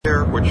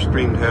which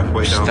streamed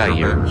halfway down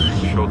their backs,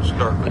 showed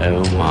starkly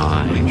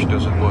bleached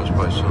as it was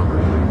by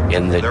summer.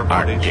 In the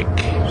Arctic,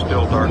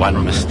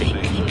 one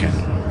mistake can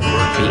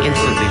be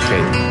instantly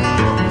fatal.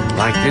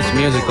 Like this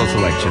musical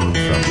selection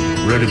from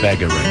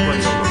Rutabaga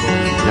Records.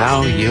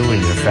 Now you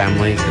and your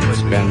family can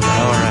spend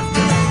hour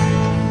after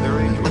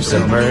hour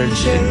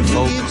submerged in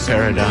folk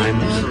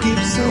paradigms,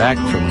 back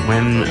from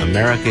when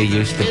America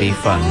used to be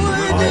fun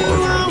all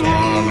over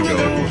again.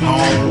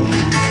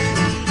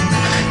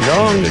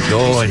 Long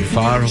ago and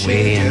far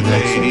away in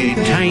the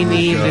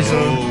tiny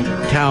little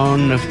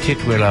town of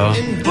Titwillow,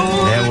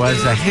 there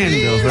was a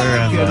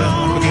handover of a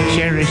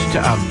cherished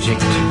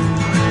object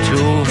to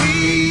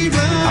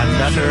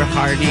another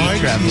hardy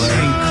traveler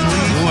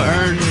who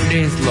earned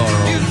his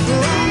laurels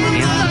in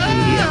the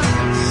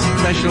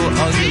special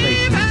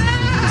ultimation.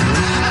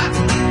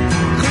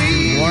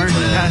 Warned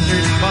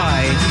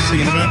passers-by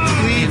singing about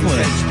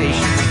Cleveland.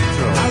 Station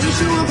control. I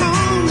wish you were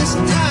home this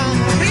time.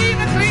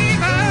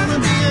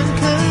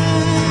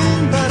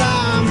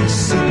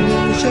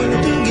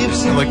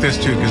 I like this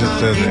too because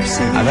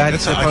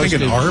That's supposed to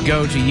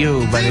go to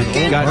you, but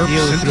it got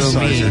you through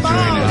me. Doing his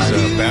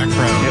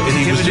background.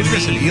 He was doing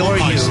this in Eli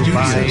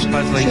Studios,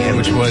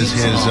 which was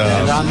his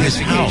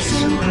house.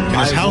 And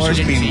his house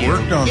was being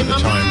worked on at the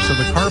time, so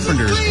the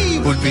carpenters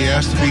would be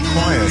asked to be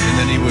quiet, and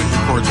then he would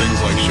record things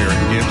like Sharon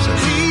Gibson.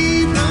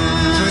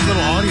 So a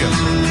little audio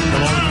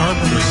of all the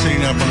carpenters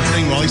sitting up on the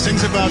thing while he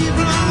sings about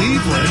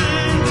Cleveland.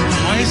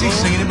 Why is he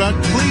singing about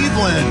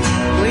Cleveland?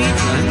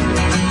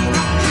 Cleveland?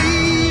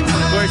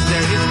 Of course,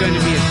 there is going to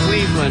be a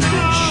Cleveland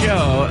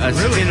show, a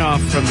spin-off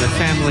from the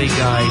Family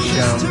Guy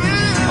show,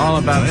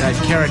 all about that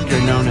character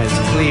known as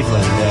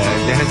Cleveland.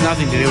 That has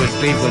nothing to do with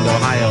Cleveland,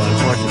 Ohio,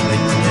 unfortunately.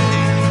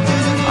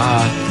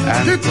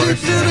 And of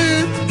course,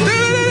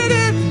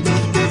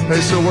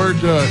 hey, so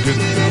did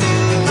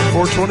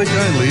 420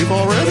 guy leave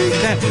already?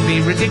 That would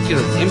be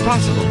ridiculous.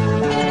 Impossible.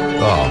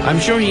 Oh. I'm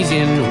sure he's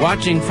in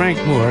watching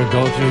Frank Moore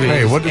go through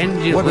his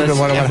endless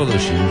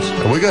evolutions.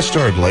 We got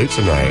started late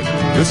tonight.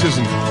 This is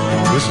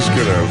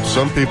gonna,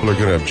 some people are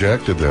gonna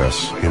object to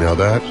this. You know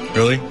that?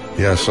 Really?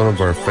 Yeah, some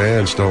of our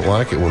fans don't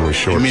like it when we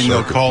short. You mean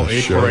they'll call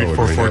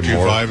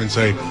 848-4425 and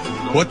say,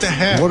 what the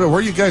heck? Where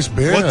are you guys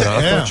been? What the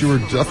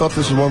I thought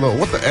this was one of the,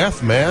 what the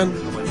F, man?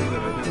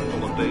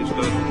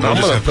 I'm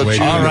gonna put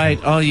you. All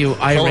right, all you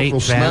irate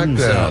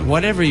fans,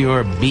 whatever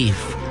your beef,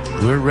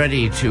 we're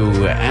ready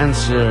to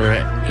answer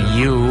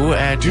you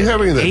at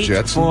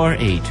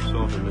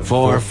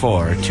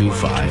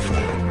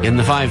 848-4425 in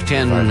the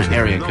 510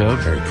 area code.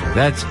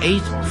 That's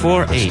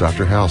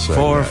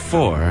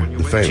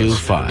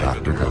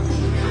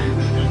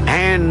 848-4425.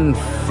 And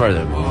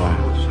furthermore,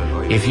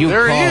 if you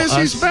there call he is, us,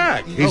 he's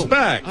back. He's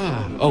back.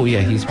 Oh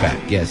yeah, he's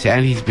back. Yes,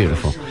 and he's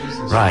beautiful.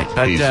 Right,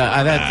 but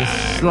that's a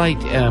slight.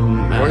 What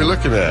are you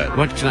looking at?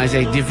 What can I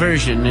say?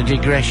 Diversion, a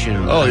digression.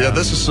 Oh yeah,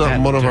 this is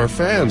something one of our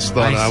fans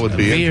thought I would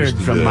be interested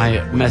in. From my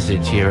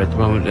message here at the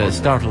moment,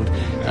 startled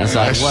as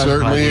I was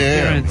certainly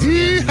am.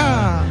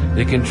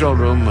 The control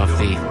room of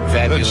the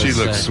fabulous she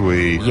looks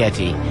sweet.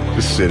 Yeti.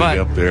 Just sitting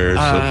up there,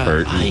 so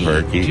pert and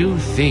perky. I do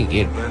think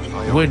it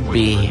would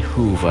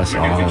behoove us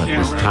all at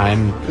this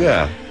time.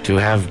 Yeah. To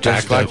have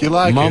just like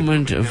a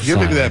moment of Give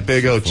me that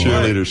big old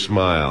cheerleader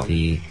smile. What are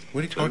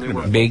you talking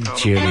about? Big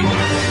cheerleader.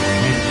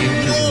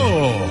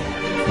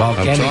 I'm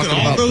talking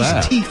about those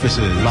that.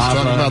 teethuses. I'm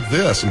talking about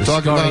this. I'm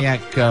talking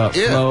about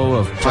flow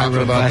of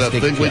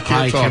pyroclastic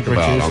high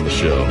temperatures on the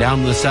show.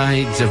 down the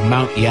sides of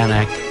Mount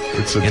Yanak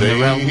in the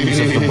realms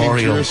of the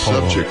boreal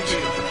pole.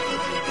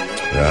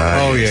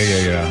 Oh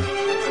yeah.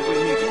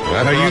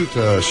 I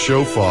brought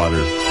show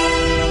fodder.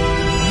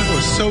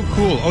 So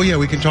cool. Oh yeah,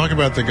 we can talk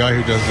about the guy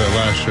who does the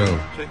last show.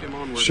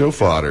 Show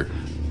fodder.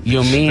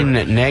 You mean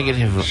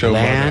Negative show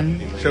Man?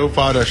 Show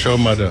fodder, show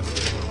mother.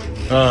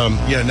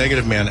 Yeah,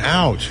 Negative Man.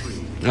 Ouch.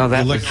 No,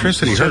 that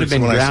electricity hurts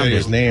when I say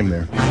his name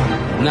there.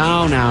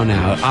 No.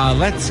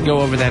 Let's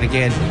go over that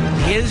again.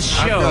 His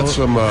show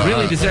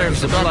really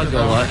deserves a plug,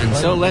 and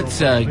so let's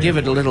give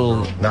it a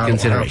little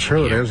consideration. I'm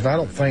sure it is, and I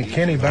don't think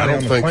anybody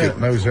on the planet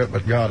knows it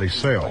but God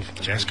himself.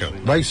 Jesco.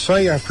 They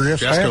say after this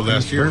happens,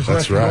 last year. there's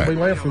nothing going to be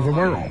left of the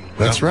world.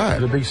 That's right.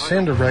 It'll be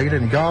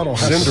cinderated, and God will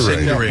have to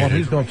figure out what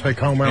he's going to take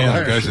home out of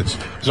that. Guys, it's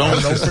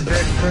almost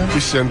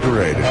He's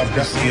cinderated.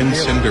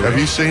 Have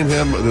you seen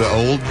him, the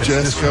old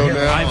Jesco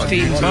now? I've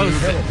seen both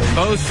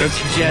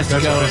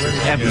Jesco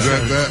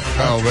episodes.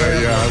 Oh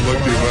man, yeah, I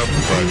looked him up.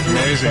 It's like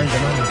amazing.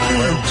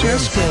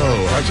 Jesco,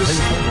 I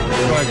just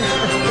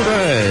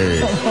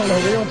hey.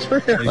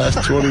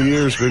 Last 20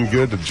 years been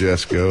good to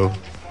Jesco.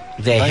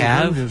 They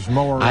have.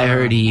 I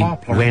heard he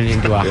went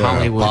into a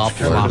Hollywood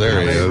flop.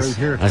 There he is.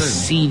 A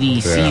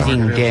seedy,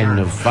 seething den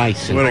of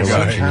vice and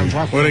corruption.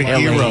 What a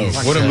hero.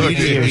 What a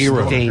media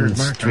hero. Stained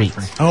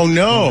streets. Oh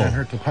no.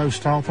 At the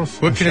post office.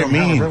 What can it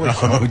mean?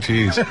 Oh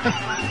jeez.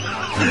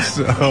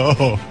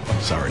 Oh,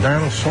 sorry.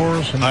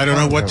 Dinosaurs. I don't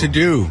know what to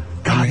do.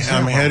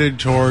 I'm headed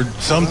toward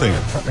something,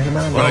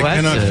 but I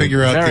cannot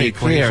figure out very the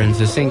equation. clear and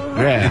succinct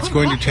graph. It's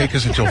going to take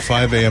us until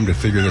 5 a.m. to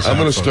figure this out.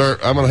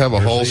 I'm going to have a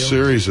whole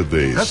series of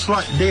these. That's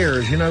like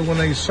deers, when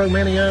there's so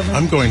many of them.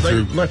 I'm going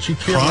through let you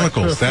kill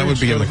Chronicles. That would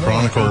be in the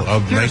Chronicle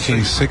of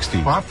 1960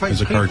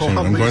 as a cartoon.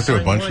 I'm going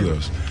through a bunch of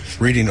those.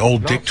 Reading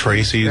old Dick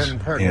Tracy's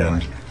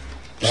and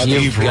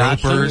Steve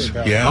Roper's.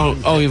 Yeah.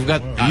 Oh, you've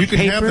got You can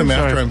have them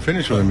papers, after or- I'm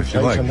finished with them if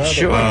you like.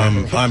 Sure.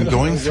 I'm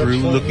going through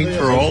looking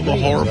for all the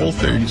horrible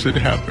things that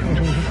happened.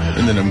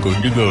 And then I'm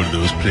going to go to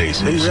those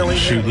places and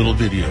shoot little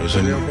videos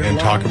and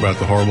talk about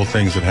the horrible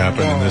things that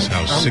happened in this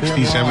house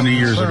 60, 70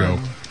 years ago.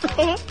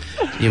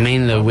 You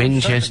mean the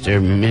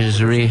Winchester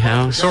Misery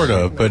House? Sort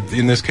of, but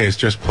in this case,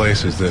 just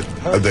places that...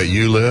 That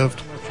you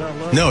lived?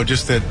 No,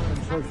 just that...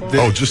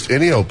 just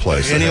any old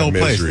place. Any that had old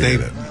place. misery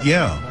in it.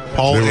 Yeah.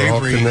 Paul They were all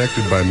Avery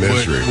connected by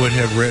misery. would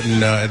have written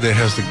that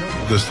has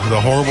the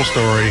horrible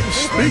story and the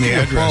Speaking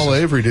of address. Paul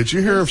Avery, did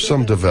you hear of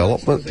some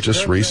development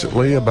just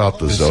recently about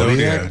the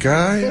Zodiac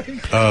guy?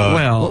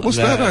 Well, What was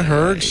that I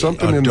heard?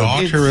 Something A in the...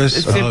 doctoress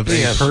It's of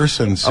simply a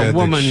person said a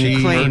woman that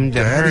she claimed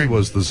that Daddy her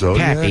was the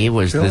Zodiac Pappy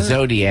was the killer?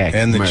 Zodiac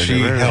and that murderer.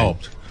 she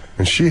helped.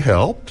 And she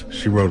helped?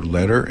 She wrote a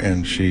letter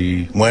and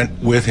she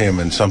went with him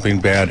and something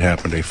bad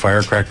happened. A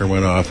firecracker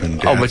went off and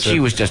Dad But said, she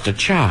was just a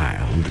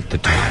child at the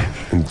time.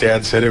 and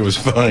Dad said it was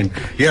fine.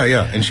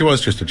 Yeah, and she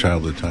was just a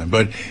child at the time.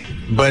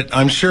 But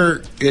I'm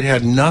sure it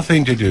had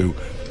nothing to do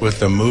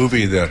with the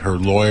movie that her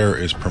lawyer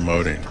is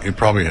promoting. It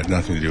probably had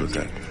nothing to do with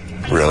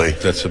that. Really?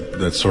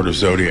 That's sort of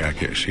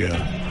Zodiac-ish,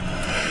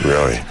 yeah.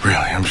 Really? Really,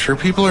 I'm sure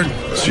people are...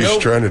 She's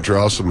trying to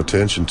draw some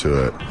attention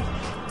to it.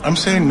 I'm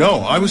saying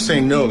no. I was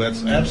saying no.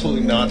 That's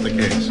absolutely not the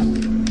case.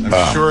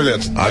 I'm sure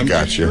that's... I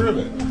got you. Sure of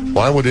it.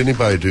 Why would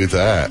anybody do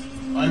that?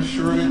 I'm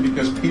sure of it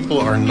because people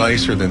are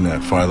nicer than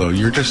that, Philo.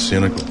 You're just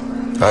cynical.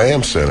 I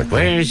am cynical.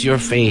 Where's your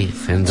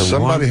faith in the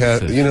Somebody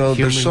warmth has, of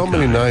there's so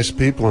many humankind? nice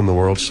people in the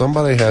world.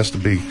 Somebody has to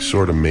be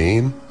sort of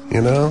mean,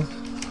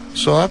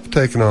 So I've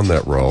taken on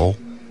that role.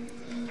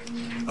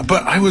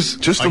 But I was...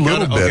 Just a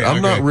little bit.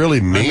 I'm not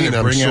really mean.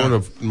 I'm I'm sort out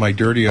of... my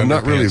dirty I'm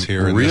not really underpants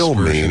here in real this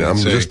version mean. and I'm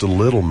say, just a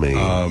little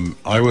mean.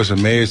 I was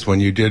amazed when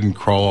you didn't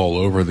crawl all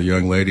over the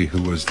young lady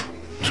who was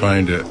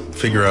trying to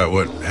figure out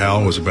what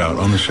Hal was about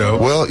on the show.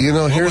 Well,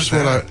 here's was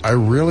what that?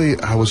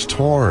 I was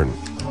torn.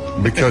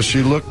 Because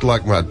she looked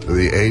like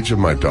the age of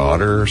my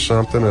daughter or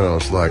something, and I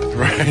was like,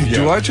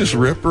 do I just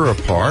rip her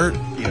apart?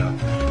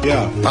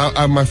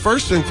 Yeah. My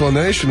first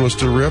inclination was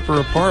to rip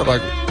her apart,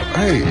 like,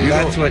 hey,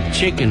 That's what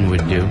chicken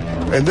would do.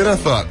 And then I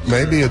thought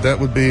maybe that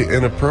would be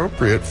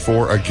inappropriate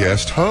for a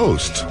guest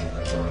host.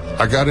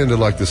 I got into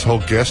like this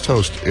whole guest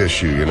host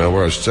issue,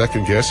 where I was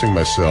second guessing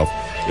myself.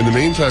 In the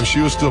meantime, she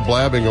was still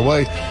blabbing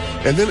away.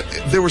 And then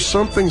there was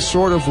something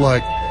sort of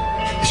like,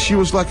 she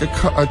was like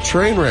a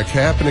train wreck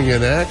happening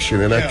in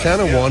action, and I kind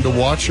of wanted to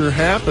watch her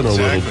happen a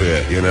little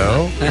bit,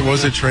 It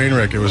was a train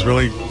wreck. It was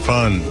really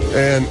fun.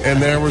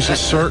 And there was a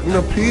certain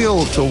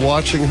appeal to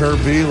watching her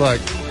be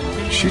like,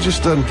 she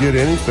just doesn't get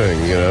anything,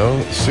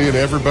 Seeing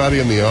everybody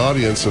in the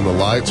audience and the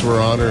lights were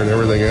on her and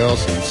everything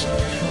else,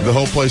 and the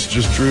whole place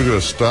just drew to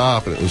a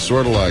stop, and it was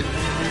sort of like,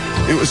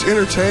 it was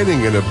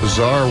entertaining in a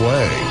bizarre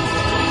way.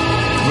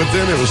 But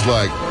then it was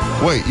like,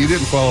 wait, you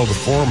didn't follow the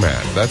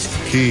format. That's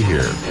the key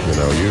here.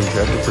 You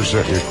have to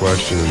present your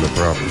question in the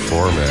proper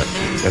format.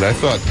 And I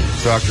thought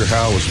Dr.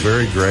 Howe was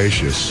very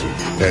gracious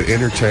at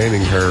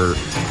entertaining her.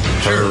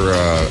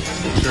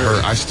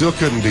 I still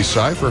couldn't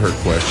decipher her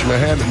question. I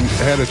hadn't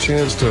had a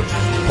chance to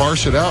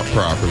parse it out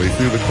properly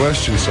through the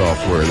question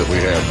software that we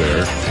had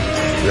there.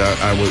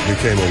 I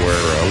became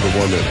aware of, the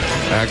one that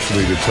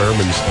actually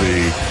determines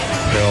the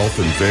health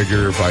and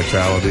vigor,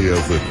 vitality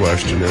of the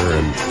questioner,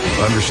 and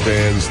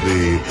understands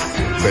the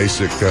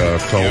basic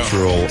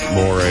cultural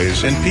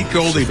mores. And Pete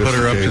Goldie put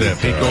her up to that.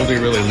 Pete Goldie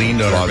really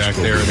leaned on her back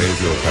there in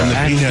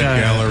the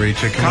Peanut Gallery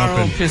to come Carl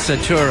up and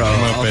Pisaturo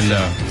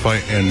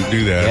fight and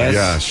do that. Yes.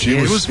 Yeah, she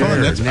Yes. was It was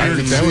fun. scared.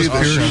 That was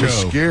pure She was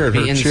show. scared.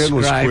 Her Be chin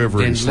was inscribed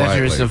quivering in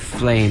letters slightly. of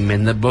flame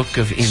in the book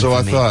of infamy. So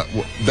I thought,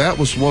 that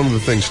was one of the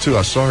things, too.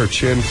 I saw her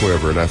chin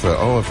quiver, and I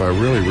thought, if I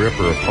really rip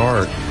her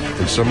apart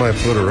and somebody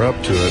put her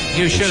up to it...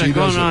 You should have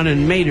gone on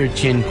and made her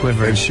chin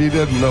quiver. And she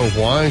didn't know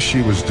why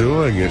she was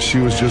doing it. She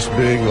was just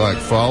being like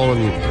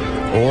following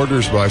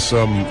orders by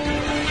some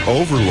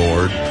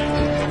overlord.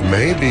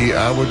 Maybe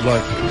I would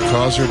like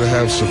cause her to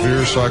have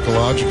severe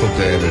psychological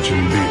damage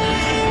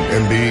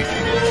and be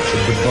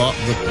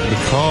the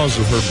cause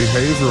of her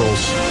behavioral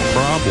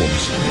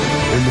problems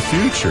in the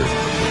future.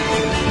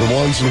 The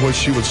ones in which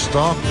she would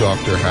stalk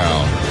Dr.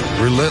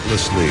 Howe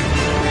relentlessly,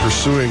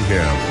 pursuing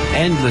him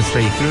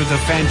endlessly through the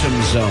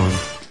phantom zone.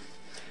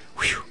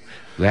 Whew.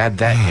 Glad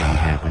that didn't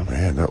happen.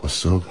 Man, that was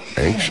so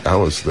anxious. I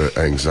was the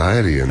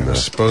anxiety in the...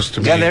 Supposed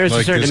to be. Yeah, there's a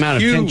like certain this amount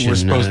of cue tension, was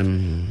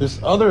supposed this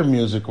other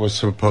music was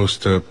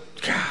supposed to.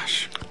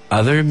 Gosh.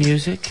 Other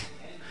music?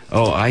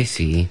 Oh, I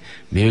see.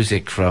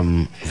 Music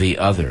from the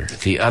other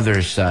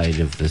side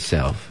of the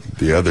self.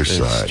 The other The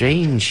side.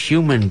 strange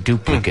human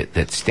duplicate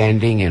that's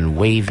standing and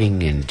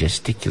waving and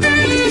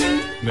gesticulating.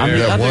 On the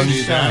That other one-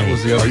 side, that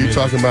was the other Are you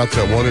music. talking about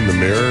that one in the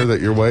mirror that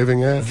you're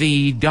waving at?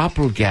 the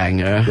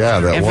doppelganger. Yeah,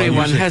 that one Everyone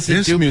music- has a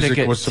this music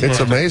duplicate. was supposed It's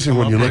amazing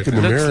when you look in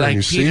the Looks mirror like and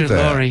you see Peter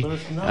that.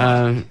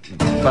 Lorre,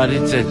 but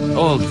it's an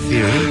old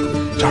theory.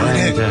 Darn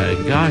it.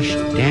 And, gosh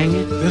dang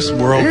it. This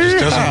world just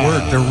doesn't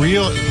work.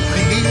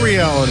 I need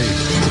reality.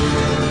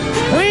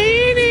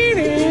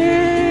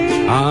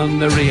 On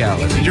the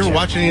reality. Did you ever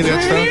watch any of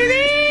that stuff?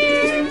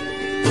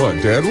 What,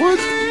 Deadwood?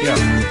 Yeah.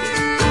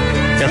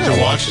 You have to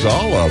I watch watched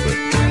all of it.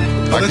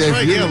 Oh, that's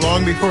right. Yeah,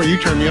 long before you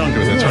turned me on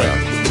to it. That's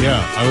right. Yeah,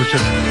 I was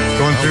just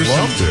going through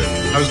loved it.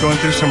 I was going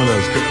through some of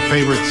those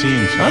favorite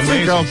scenes. I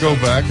think I'll go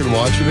back and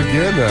watch it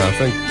again now. I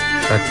think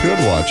I could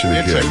watch it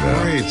It's a again now.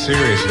 great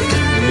series,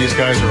 and these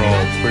guys are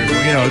all,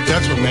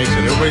 that's what makes it.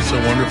 Everybody's so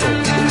wonderful,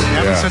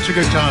 having Yeah. such a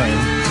good time.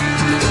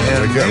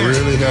 And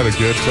Really had a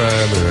good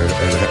time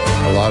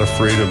and a lot of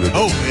freedom to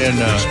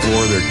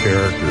explore their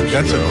characters.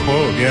 That's you a know?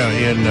 quote, yeah.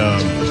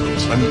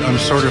 I'm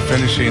sort of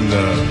finishing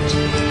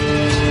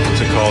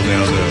what's it called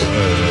now?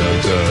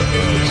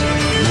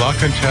 The La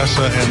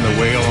Contessa and the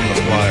Whale on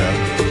the Playa.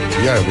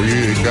 Yeah,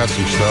 you got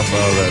some stuff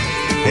out of that.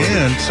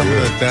 And some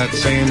of that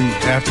same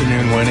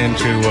afternoon went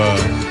into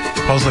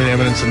Puzzling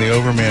Evidence and the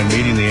Overman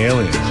meeting the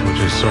aliens, which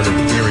is sort of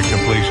nearing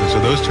completion.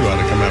 So those two ought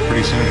to come out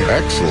pretty soon.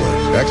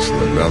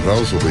 Excellent. Now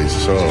those will be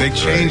so. They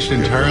changed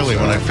entirely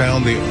when I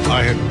found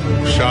I had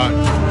shot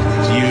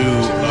you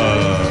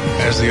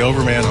as the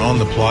Overman on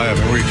the Playa.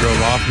 Remember we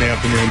drove off in the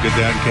afternoon, did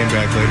that, and came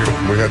back later?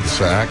 We had the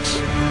sax.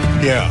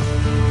 Yeah.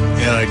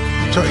 And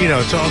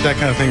it's all that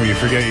kind of thing where you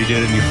forget you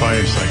did it and you find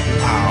it's like,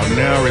 wow,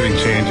 now everything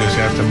changes.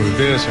 You have to move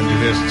this and do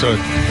this. So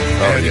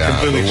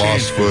completely the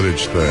lost changed.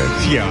 footage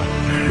thing.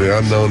 Yeah. The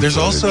unknown There's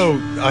footage. also,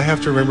 I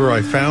have to remember,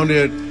 I found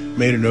it,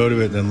 made a note of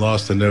it, and then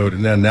lost the note,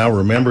 and then now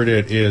remembered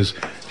it is,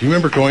 do you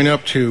remember going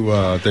up to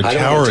the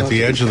tower at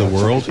the edge of the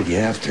world? You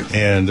have to.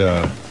 And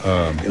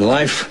In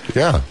life,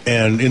 Yeah.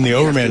 and in the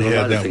Overman he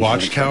had that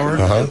watchtower.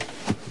 Uh-huh.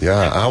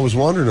 Yeah, I was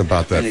wondering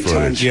about that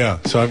footage. Yeah,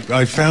 so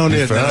I found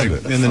it, found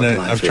it. and then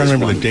I was trying to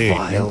remember the date.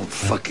 vile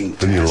fucking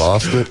Then you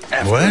lost it?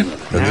 What? And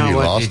then Now you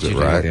what lost did it, you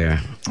do right?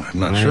 there? I'm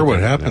not sure what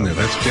happened there.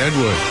 That's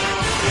Deadwood.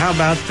 How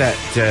about that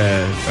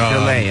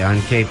delay on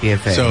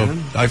KPFA? So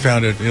huh? I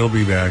found it. It'll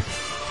be back,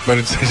 but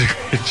it's such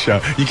a great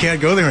show. You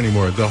can't go there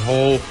anymore. The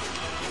whole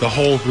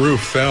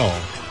roof fell.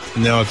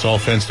 Now it's all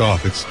fenced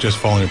off. It's just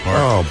falling apart.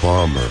 Oh,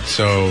 bummer.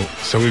 So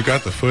we've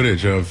got the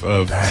footage of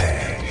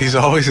he's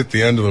always at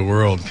the end of the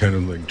world, kind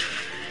of like.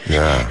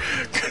 Yeah.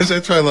 Because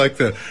that's why I like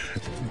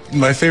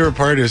my favorite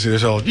part is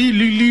there's all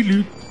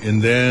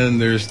and then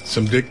there's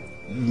some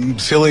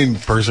silly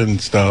person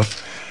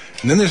stuff.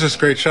 And then there's this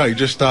great shot. You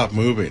just stop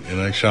moving,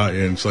 and I shot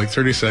you. And it's like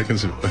 30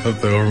 seconds of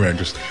the Overman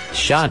just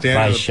Shot standing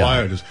by on the shot.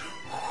 playa, just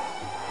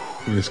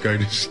and this guy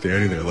just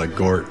standing there like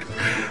Gort,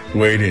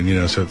 waiting.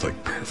 So it's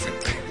like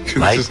perfect.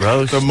 Light It's just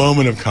roast. the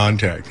moment of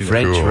contact.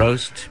 French Cool.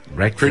 roast,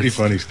 breakfast. Pretty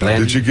funny stuff.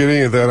 blend, Did you get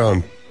any of that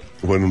on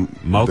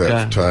Mocha.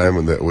 that time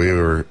and that we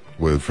were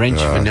with French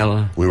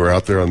vanilla. We were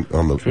out there with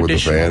the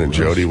Traditional van, and roast.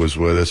 Jody was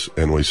with us,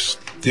 and we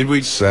Did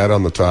we? sat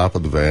on the top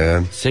of the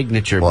van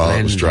signature while blend?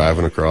 it was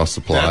driving across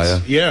the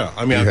playa. Yeah,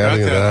 I mean, You I have got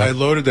any of that. that? I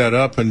loaded that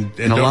up and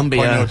don't Columbia.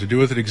 quite know what to do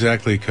with it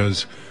exactly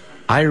because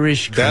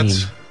Irish cream,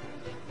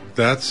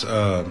 that's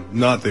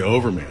not the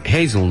Overman.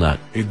 hazelnut,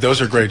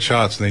 Those are great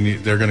shots, and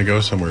they're going to go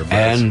somewhere. But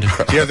and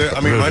yeah,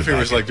 I mean, my Rutabaga.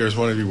 favorite is like there's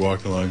one of you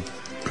walking along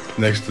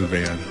next to the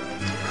van.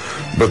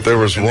 But there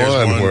was And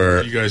there's one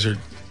where you guys are.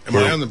 Am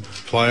I on the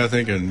playa? I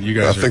think, and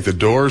you I guys are. think the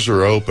doors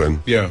are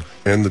open. Yeah.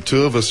 And the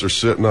two of us are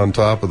sitting on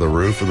top of the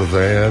roof of the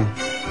van,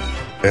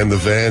 and the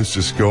van's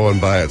just going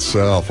by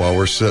itself while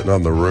we're sitting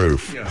on the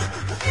roof. Yeah.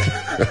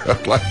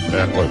 I like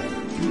that one.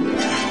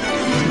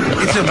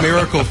 It's a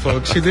miracle,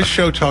 folks. See, this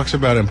show talks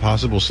about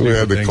impossible We stupid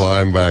had to things.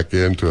 climb back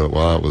into it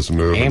while it was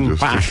moving.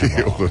 Impossible. Just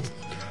to deal with.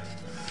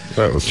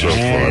 That was so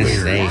Yes,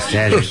 funny. they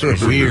said it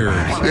was Weird.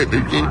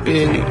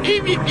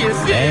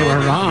 They were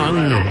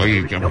wrong.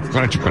 They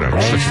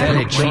said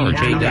it couldn't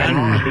be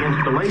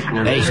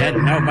done. They said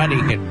nobody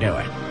could do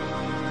it.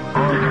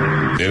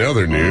 In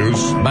other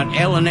news, But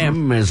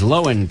L&M is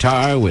low in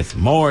tar with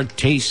more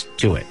taste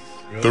to it.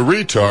 the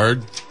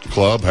Retard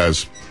Club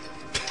has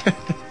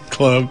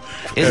Club.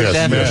 Isn't Yes,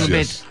 that a yes, little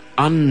yes. bit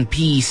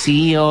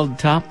un-PC old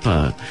top?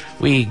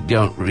 We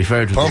don't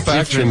refer to Pump the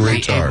action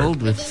differently retard.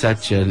 abled with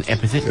such an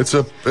epithet. it's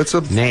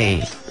a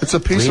Nay,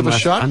 piece we of a must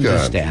shotgun.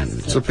 understand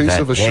It's a piece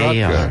that of a they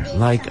shotgun. are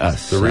like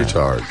us. The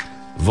Retard.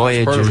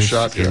 Voyagers part of a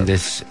shotgun. in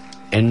this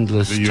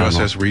endless The tunnel.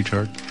 USS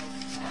Retard.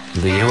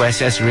 The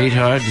USS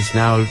Retard is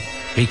now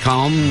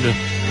becalmed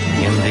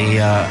in the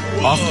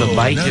off the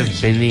bight nice.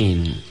 of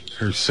Benin.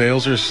 Her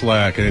sails are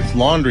slack, and it's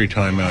laundry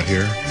time out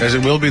here, as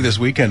it will be this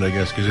weekend, I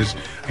guess, because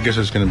I guess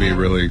it's going to be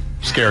really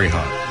scary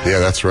hot. Yeah,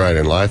 that's right.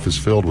 And life is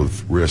filled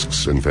with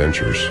risks and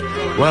ventures.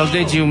 Well,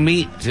 did you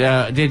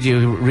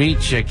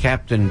reach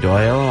Captain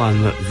Doyle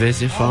on the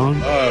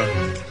Visiphone?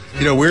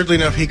 Weirdly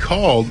enough, he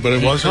called, but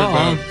it He wasn't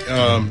called?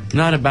 about.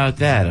 Not about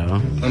that,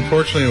 oh.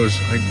 Unfortunately,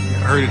 I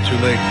heard it too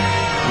late.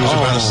 It was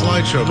about a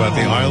slideshow about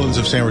the islands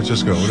of San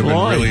Francisco. It would have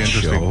been really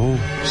interesting.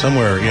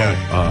 Somewhere, yeah.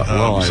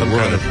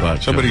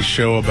 Somebody's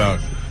show about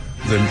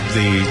the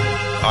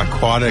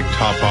aquatic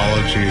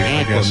topology,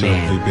 I guess, of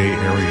the Bay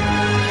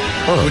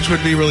Area, which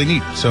would be really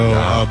neat. So,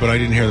 but I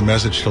didn't hear the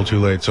message till too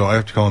late, so I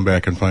have to call him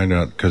back and find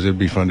out, because it'd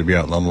be fun to be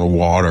out on the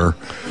water.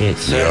 It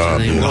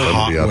certainly in the would.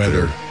 hot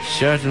weather.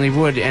 Certainly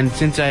would, and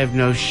since I have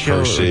no show,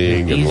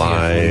 cursing and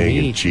lying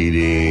and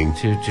cheating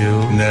to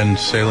do, and then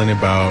sailing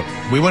about.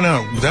 We went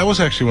out. That was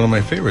actually one of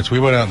my favorites. We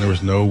went out and there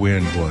was no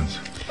wind once.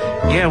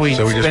 Yeah, we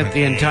spent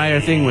the entire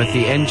thing with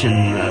the engine,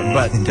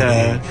 but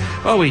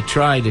we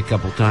tried a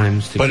couple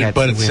times to catch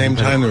but at the the same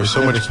wind, time there was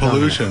so much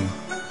pollution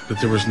that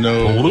there was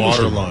no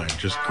water line,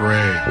 just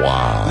gray.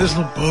 Wow. This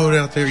little boat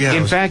out there. Yeah.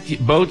 In fact,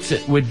 boats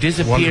would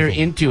disappear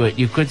into it.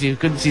 You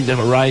couldn't see the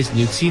horizon.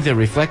 You'd see the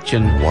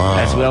reflection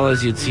as well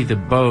as you'd see the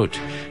boat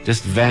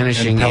just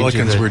vanishing. And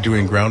pelicans were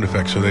doing ground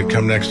effects, so they'd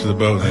come next to the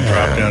boat and then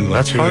drop down.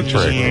 That's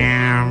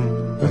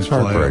heartbreaking. That's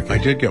heartbreaking. I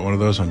did get one of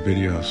those on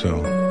video,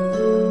 so.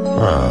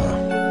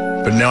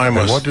 But now I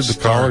must. What did the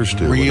callers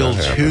do? Reel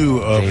 2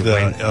 of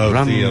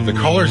the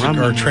callers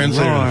are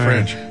translated in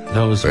French.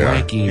 Those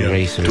wacky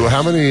racers.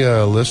 How many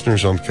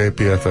listeners on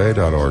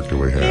KPFA.org do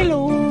we have?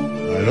 Hello.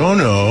 I don't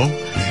know.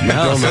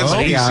 Well, That's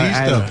PC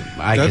stuff.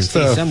 That's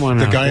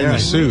the guy in the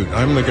suit.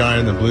 I'm the guy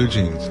in the blue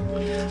jeans.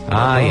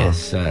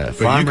 Yes.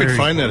 But you could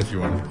find that if you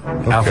want.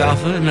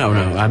 Alfalfa? No.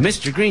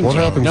 Mr. Green. What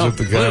happens if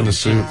the guy in the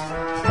suit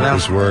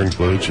is wearing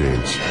blue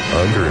jeans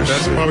under his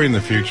That's suit? probably in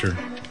the future.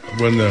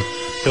 When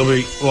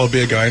he'll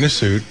be a guy in a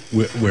suit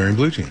wearing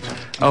blue jeans.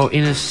 Oh,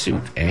 in a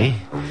suit, eh?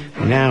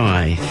 Now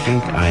I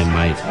think I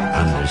might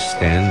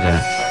understand.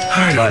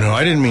 I don't know.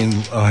 I didn't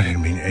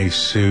mean a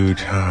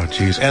suit. Oh,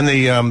 jeez. And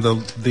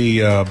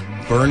the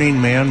Burning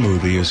Man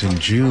movie is in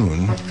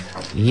June.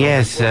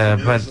 Yes,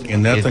 but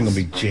and that thing will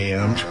be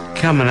jammed.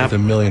 Coming up with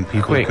 1 million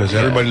people because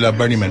everybody loves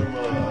Burning Man.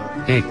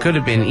 It could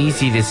have been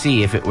easy to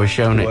see if it were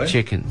shown at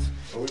Chickens.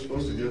 Are we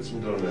supposed to get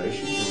some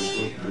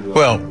donations?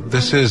 Well,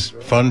 this is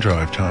fun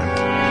drive time.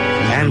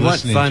 And what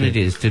fun it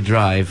is to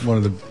drive one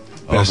of the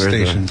best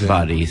stations the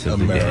bodies in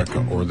of America the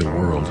dead. Or the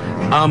world.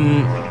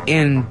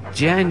 In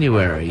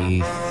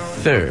January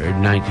 3rd,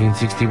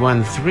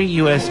 1961, 3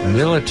 U.S.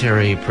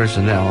 military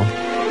personnel,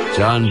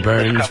 John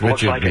Burns,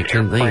 Richard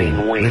McKinley,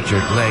 and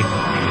Richard Legg,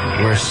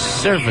 were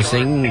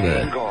servicing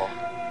the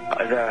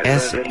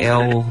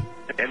SL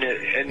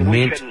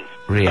Mint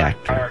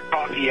reactor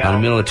on a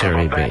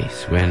military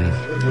base when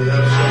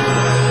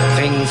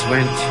things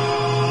went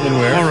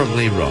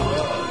horribly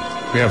wrong.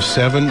 We have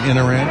 7 in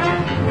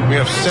Iran. We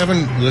have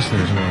 7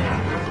 listeners in Iran.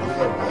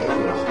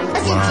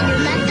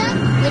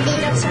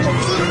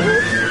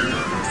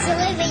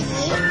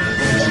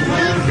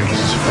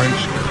 It's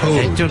French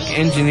code. It took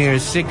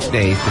engineers 6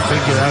 days to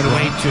figure out a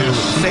way to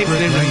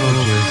safely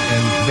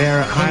remove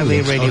their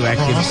highly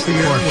radioactive across the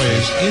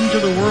airways into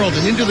the world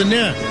and into the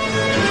net.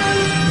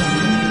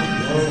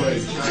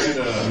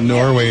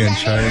 Norway and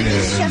China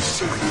and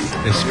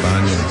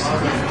España.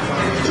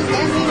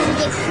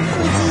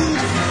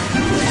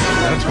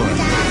 That's what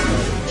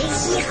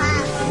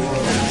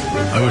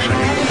I wish I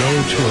could go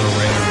to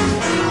Iran.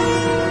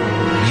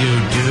 You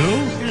do?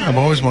 Yeah, I've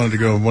always wanted to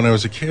go when I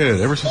was a kid.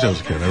 Ever since I was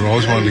a kid, I've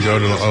always wanted to go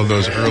to all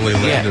those early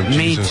land of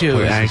me Jesus too,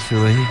 places.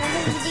 actually.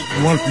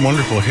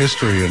 Wonderful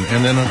history,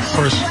 and then of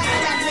course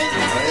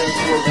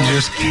you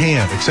just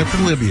can't, except for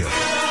Libya.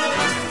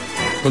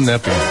 Wouldn't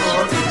that be nice?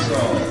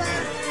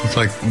 It's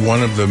like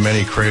one of the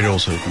many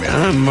cradles of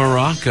man.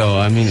 Morocco,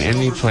 I mean,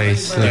 any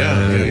place.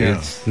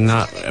 It's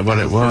not what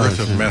it was.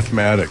 Birth of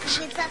mathematics.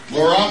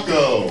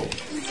 Morocco!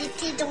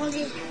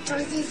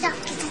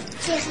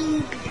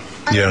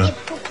 Yeah.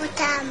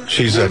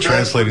 She's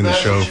translating the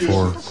show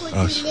for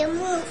us.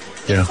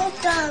 Yeah.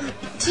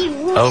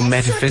 Oh,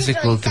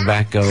 metaphysical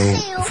tobacco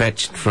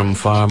fetched from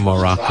far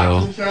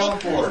Morocco,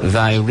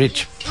 thy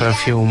rich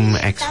perfume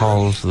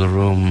exhales the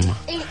room.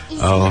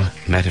 Oh,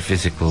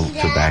 metaphysical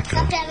tobacco.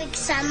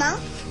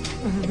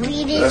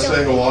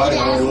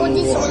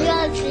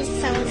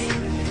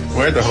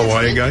 Where, the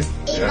Hawaii guy?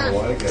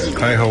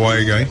 Hi,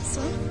 Hawaii guy.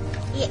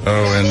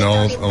 Oh, and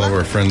all of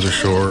our friends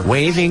ashore.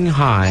 Waving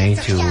hi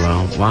to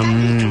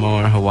one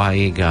more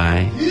Hawaii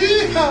guy.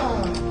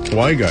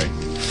 Hawaii guy.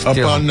 Up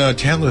on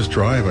Tantalus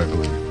Drive, I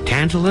believe.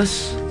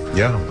 Tantalus?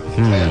 Yeah.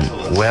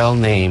 Well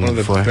named. One of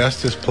the for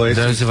bestest places.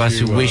 Those of us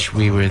who wish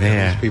we were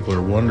there. People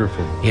are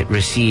wonderful. It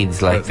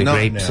recedes like the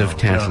grapes of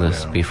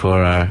Tantalus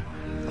before our.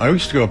 I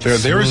used to go up there.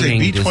 There is a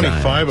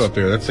B-25 up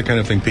there. That's the kind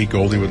of thing Pete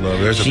Goldie would love.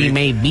 There's she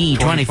may be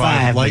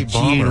 25, but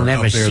you'll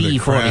never see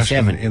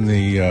 47. In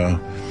the,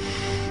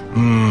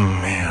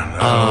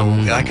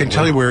 I can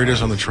tell you where it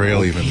is on the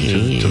trail even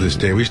to this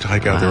day. We used to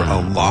hike out there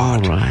a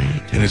lot.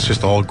 Right. And it's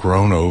just all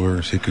grown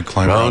over, so you could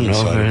climb around the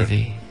side of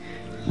it.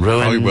 The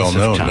ruins probably well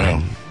known of time.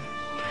 now.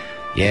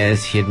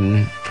 Yes,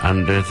 hidden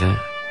under the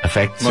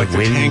effects like of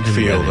wind the tank and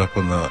field weather.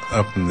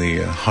 up in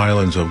the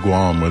highlands of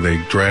Guam, where they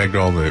dragged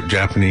all the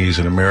Japanese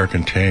and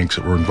American tanks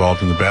that were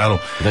involved in the battle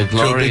The to a big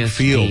glorious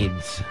field.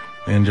 deeds.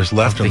 and just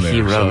left Of him the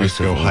there. So we heroes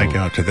go of hike old.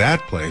 out to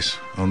that place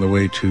on the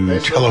way to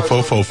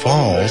Telefofo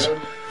Falls.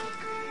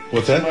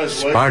 What's that?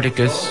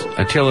 Spartacus,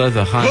 Attila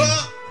the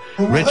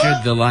Hun,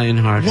 Richard the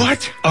Lionhearted.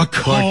 What? A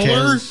caller?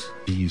 Cortez.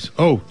 Jeez.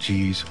 Oh,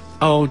 jeez.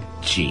 Oh,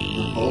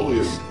 gee.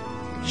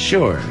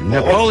 Sure,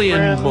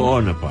 Napoleon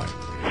Bonaparte.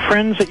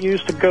 Friends that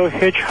used to go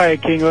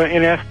hitchhiking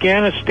in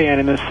Afghanistan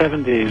in the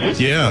 70s.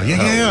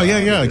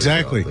 Yeah,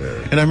 exactly.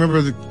 And I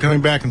remember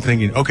coming back and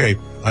thinking, okay,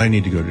 I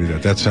need to go do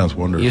that. That sounds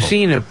wonderful. You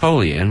see,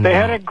 Napoleon They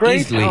had a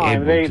great easily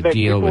time. able to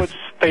deal with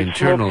They'd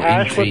internal smoke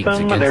hash with intrigues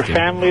them, and their against him.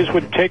 families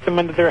would take them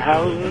into their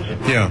houses.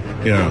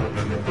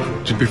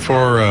 Yeah. Just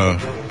before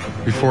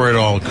it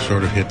all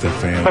sort of hit the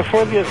fan.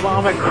 Before the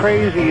Islamic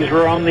crazies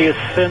were on the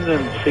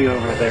ascendancy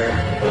over there.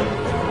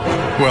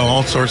 Well,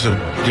 all sorts of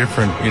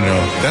different,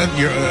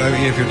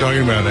 if you're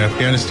talking about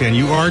Afghanistan,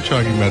 you are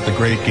talking about the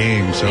Great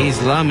Game. So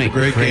Islamic the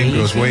Great Game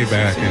goes way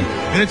back,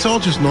 and it's all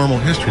just normal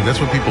history. That's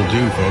what people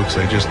do, folks.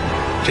 They just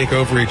take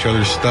over each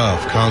other's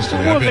stuff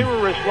constantly. Well, they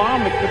were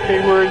Islamic, but they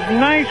were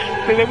nice.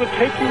 They would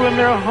take you in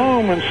their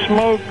home and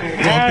smoke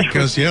hash. Well,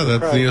 because with you,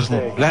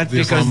 That's the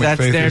because Islamic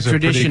that's faith their is a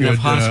pretty tradition good, of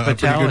hospitality. a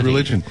pretty good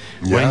religion.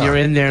 When you're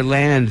in their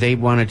land, they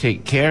want to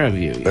take care of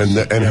you. And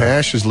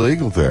hash is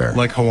legal there.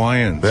 Like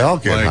Hawaiians. They all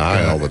get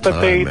high all the time,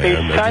 But the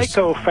man.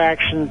 psycho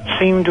faction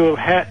seemed to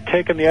have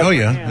taken the upper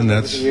hand and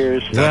over the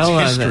years.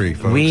 That's history,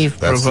 folks.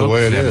 That's the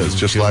way it is.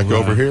 Just like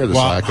over here, the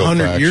psycho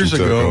 100 years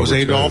faction took ago, it was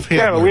over, Adolf too.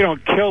 Hitler. Yeah, but we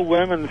don't kill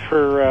women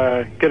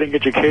for getting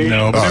education.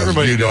 No, but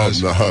everybody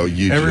does.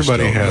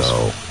 Everybody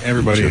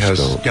Everybody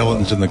has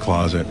skeletons in the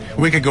closet.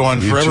 We could go on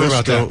forever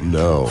about that.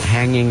 No.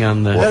 Hanging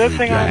on the... The other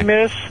thing I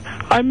miss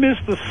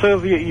the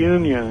Soviet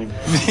Union.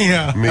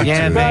 Yeah. Me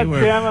Yeah, too. they God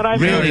were damn it, I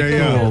really miss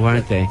it. cool,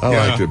 weren't they?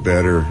 I liked it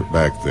better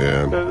back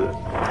then.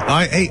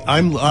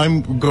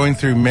 I'm going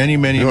through many You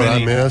know what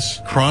I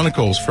miss?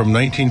 chronicles from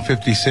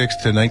 1956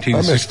 to 1961.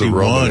 I miss the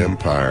Roman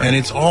Empire. And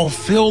it's all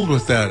filled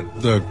with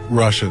the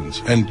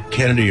Russians and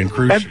Kennedy and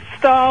Khrushchev. And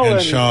Stalin.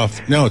 And Shah.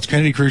 No, it's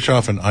Kennedy,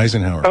 Khrushchev, and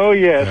Eisenhower. Oh,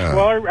 yes. Yeah.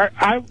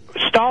 Well,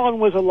 Stalin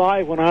was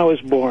alive when I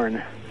was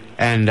born.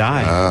 And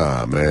I.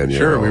 Ah, man.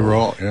 Sure, we were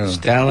all,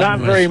 Stalin Not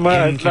was very in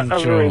much, not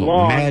control, very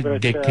long, mad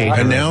but, dictator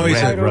And now of he's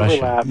Red a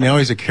Russia. Now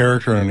he's a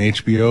character on an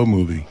HBO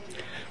movie.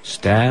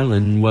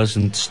 Stalin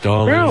wasn't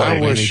Stalin. Really? I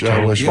wish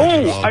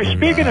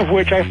Speaking of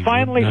which, I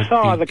finally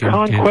saw The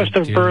Conquest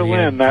of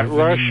Berlin, that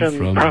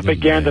Russian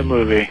propaganda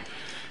movie.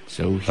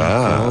 So he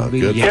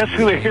good. Guess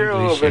who the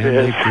hero of it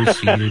is? They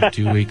proceeded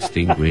to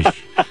extinguish the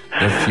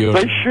Fuhrer.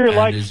 They sure and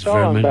liked his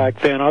Stalin vermin.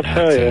 back then, I'll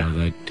tell That's you. how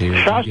that tale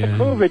began.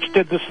 Shostakovich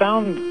did the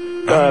sound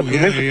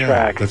music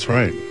track. That's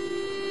right.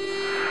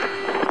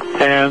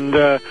 And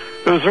it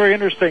was very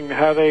interesting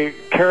how they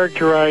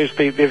characterized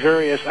the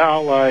various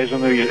allies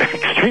and the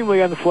extremely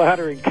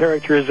unflattering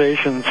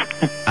characterizations.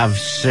 Of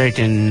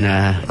certain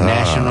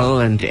national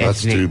and That's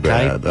ethnic too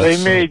bad. type. That's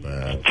They made so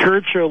bad.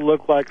 Churchill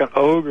look like an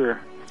ogre.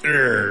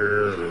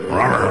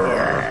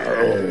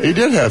 He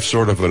did have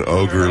sort of an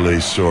ogre-ly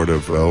sort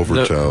of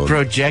overtone.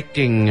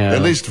 Projecting...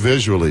 At least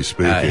visually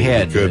speaking.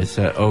 head He could is,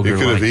 have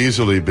ogre-like.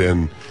 easily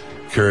been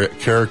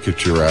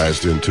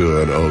caricaturized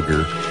into an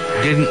ogre.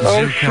 Didn't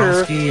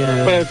Sure,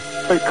 Zhukovsky...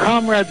 but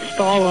Comrade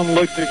Stalin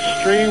looked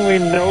extremely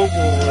noble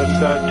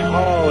and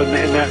tall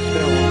in that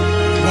film.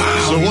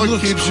 Wow. So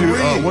what keeps you?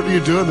 What are you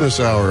doing this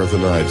hour of the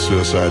night,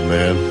 Suicide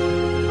Man?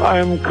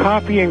 I'm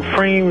copying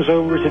frames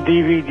over to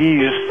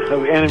DVDs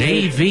of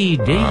animation.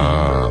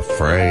 DVD.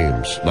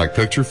 Frames. Like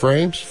picture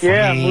frames?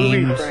 Yeah,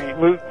 movie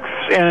Frames.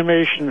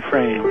 animation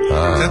frames.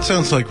 That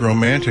sounds like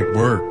romantic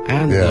work.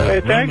 And Yeah. the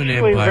It's Roman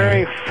actually Empire.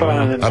 very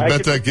fun. And I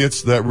bet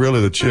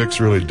the chicks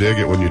really dig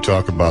it when you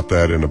talk about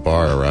that in a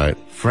bar, right?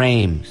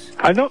 Frames.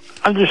 I don't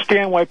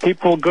understand why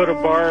people go to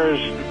bars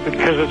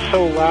because it's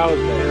so loud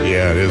there.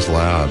 Yeah, it is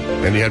loud.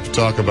 And you have to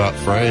talk about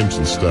frames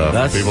and stuff.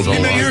 That's People don't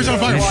Give me like yours it. on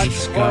fire.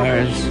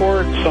 Scars.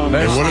 Sports on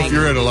And what if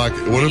you're at an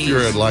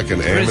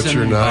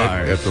amateur night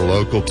bars. at the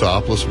local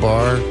topless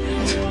bar,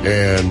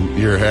 and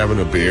you're having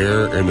a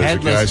beer, and there's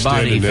Headless a guy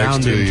standing body next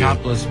found to in you,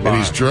 topless and bar.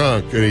 he's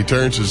drunk, and he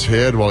turns his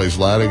head while he's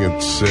lighting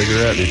a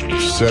cigarette, and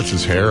he sets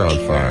his hair on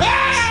fire.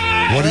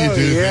 What do you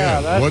do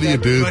then? What do you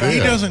do But then? he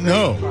doesn't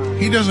know.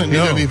 He doesn't He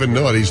know. doesn't even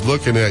know it. He's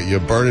looking at you,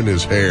 burning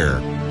his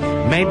hair.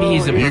 Maybe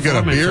he's a You got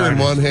a performance beer in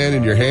artist. one hand,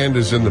 and your hand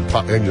is in the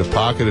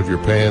pocket of your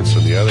pants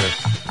in the other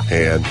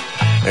hand.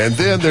 And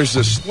then there's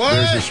this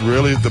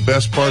really the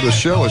best part of the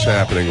show is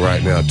happening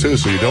right now too.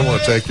 So you don't want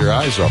to take your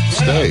eyes off the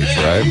stage,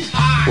 right?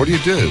 What do you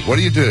do? What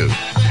do you do?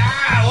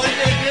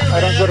 I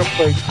don't go to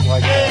places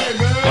like that.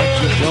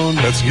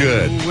 That's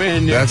good.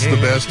 That's the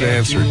best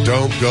answer.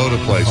 Don't go to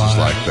places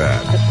like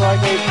that. It's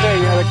like they say,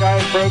 the guy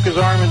broke his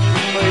arm in 2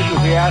 places.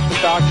 He asked the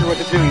doctor what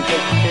to do. He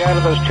said, stay out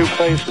of those 2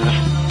 places.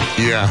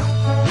 Yeah.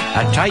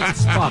 A tight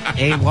spot,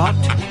 eh, what?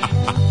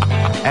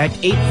 At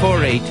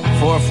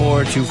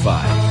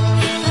 848-4425.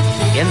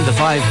 In the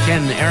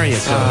 510 area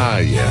code. Ah,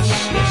 yes.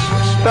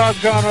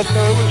 Doggone it,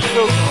 though. It was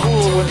so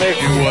cool when they...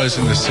 It was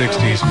in the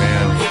 60s,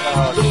 man.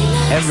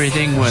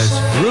 Everything was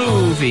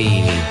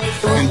groovy.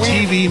 And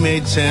TV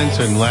made sense,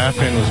 and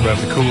laughing was about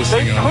the coolest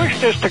They thing on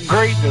pushed us to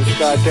greatness,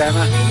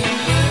 goddammit.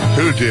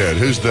 Who did?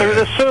 Who's that?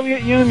 The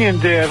Soviet Union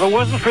did. If it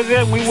wasn't for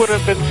them, we would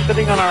have been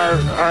sitting on our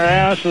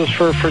asses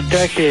for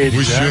decades.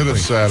 We should have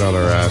sat on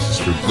our asses.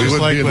 We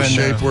wouldn't like be in the when,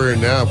 shape we're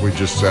in now if we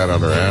just sat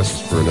on our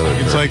asses for another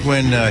It's like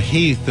when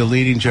Heath, the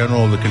leading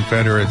general of the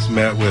Confederates,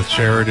 met with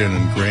Sheridan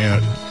and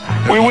Grant.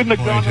 We wouldn't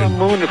have gone to the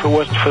moon if it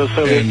wasn't for the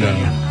Soviet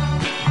Union.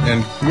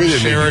 And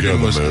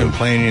Sheridan was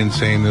complaining and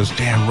saying those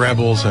damn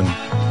rebels, and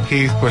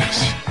Heath put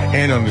his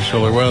hand on his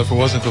shoulder. Well, if it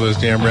wasn't for those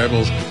damn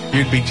rebels,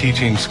 you'd be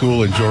teaching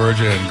school in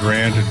Georgia, and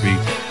Grant would be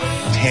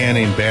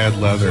tanning bad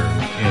leather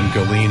in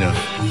Galena.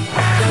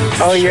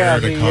 Oh yeah,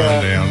 Sheridan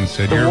calmed down and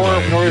said, the war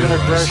of northern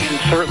aggression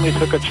certainly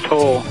took its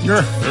toll.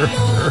 Yep.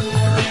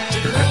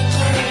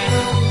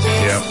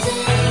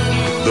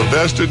 The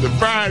best and the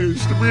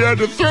brightest. We had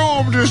to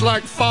throw them just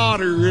like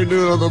fodder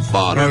into the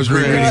fodder. I was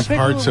reading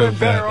parts of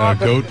that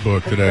goat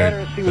book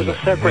today.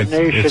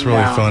 It's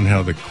really fun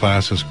how the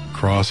classes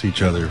cross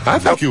each other. I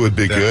think it would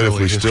be good if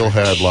we still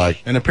had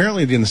like. And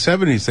apparently in the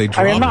 70s they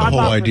dropped the whole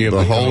idea of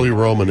the Holy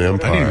Roman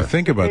Empire. I didn't even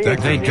think about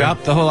that. They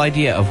dropped the whole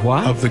idea of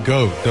what? Of the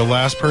goat, the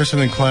last person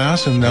in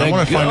class, and I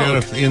want to find out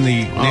if in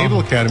the Naval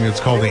Academy it's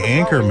called the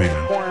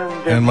Anchorman.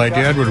 And my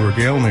dad would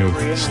regale me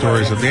with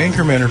stories of the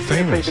Anchormen are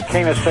famous.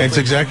 It's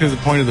exactly the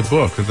point of the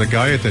book, that the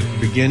guy at the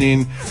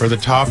beginning or the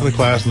top of the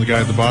class and the guy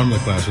at the bottom of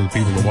the class are the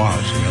people to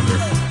watch. You know,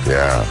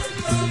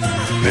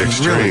 the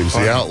extremes,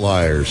 the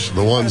outliers,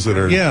 the ones that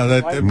are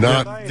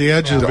not the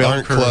edge of the bell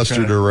aren't curve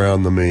clustered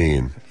around the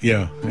mean.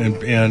 Yeah,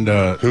 and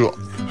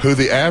who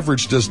the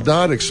average does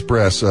not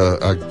express is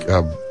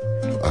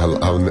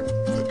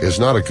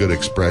not a good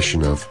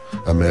expression of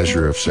a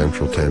measure of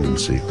central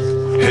tendency.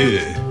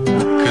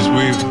 Because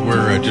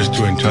we're just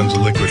doing tons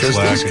of liquid slack.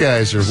 Because these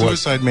guys are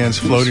Suicide Man's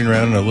floating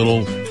around in a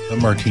little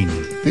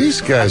martini.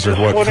 These guys are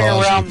what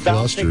caused the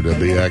cluster to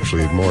be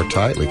actually more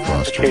tightly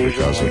clustered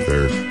because of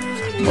their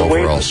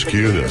overall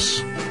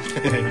skewness.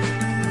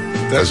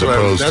 As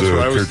opposed to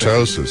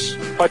kurtosis.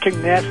 Watching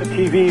NASA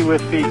TV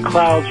with the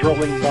clouds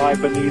rolling by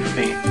beneath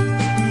me.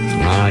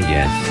 Ah,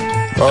 yes.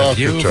 Oh,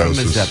 view from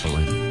the kurtosis.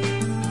 Zeppelin.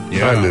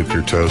 Yeah. I knew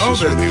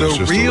kurtosis when he was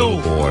just a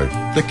little boy.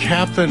 The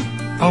captain...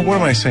 Oh, what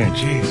am I saying?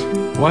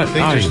 Jeez. What?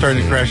 Things are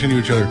starting to crash into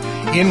each other.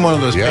 In one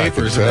of those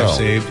papers that I've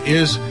saved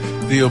is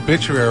the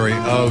obituary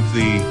of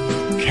the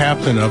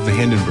captain of the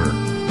Hindenburg.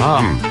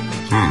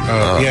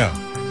 Yeah.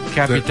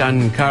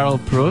 Capitan Karl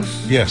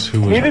Preuss? Yes, who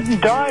was... He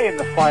didn't die in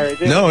the fire, did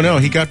he? No,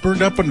 he got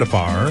burned up in the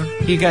fire.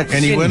 He got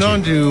And he went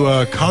on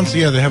to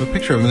constantly... Yeah, they have a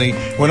picture of him. And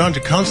he went on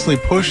to constantly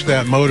push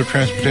that mode of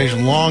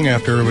transportation long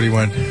after everybody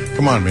went,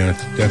 come on, man,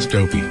 that's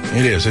dopey.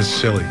 It is. It's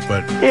silly,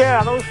 but...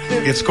 Yeah,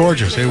 it's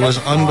gorgeous. It was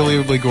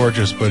unbelievably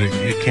gorgeous, but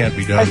it can't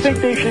be done. I think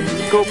they should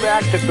go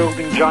back to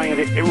building giant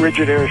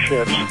rigid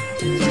airships.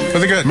 But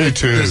they got... Me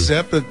too. The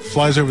Zepp that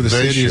flies over the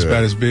city is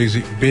about as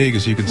big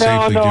as you can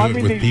safely do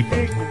it with people.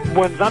 Big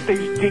ones, not these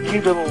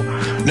dinky little...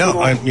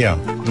 Like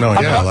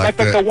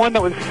the one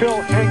that was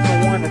Phil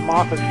Hank, the one in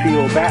Moffett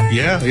Field.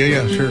 Yeah,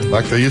 sure.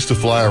 Like they used to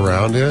fly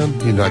around in?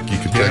 You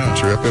could take a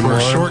trip in for one?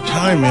 a short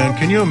time, man.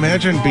 Can you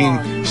imagine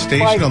being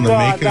stationed on the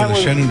Macon of the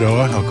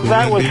Shenandoah? How cool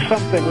that was be?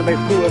 Something when they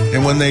flew it.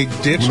 And when they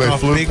ditched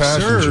off Big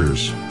Sur,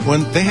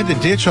 when they had to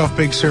ditch off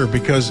Big Sur,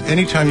 because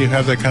anytime you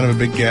have that kind of a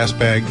big gas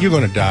bag, you're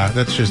going to die.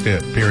 That's just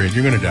it, period.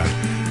 You're going to die.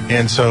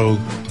 And so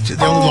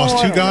they only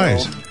lost two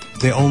guys.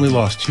 They only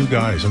lost two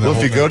guys. Well,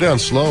 if you go down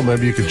slow,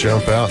 maybe you could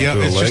jump out into a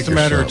lake. Yeah, it's just a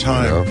matter of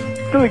time.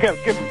 Still, you got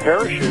to give them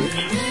parachutes.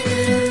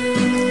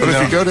 But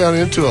if you go down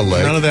into a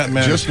lake, none of that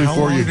matters. just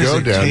before you go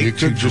down, you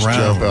could just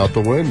jump out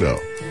the window.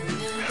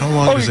 How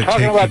long does it take? Oh,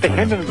 you're talking about the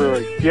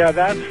Hindenburg. Yeah,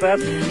 that's...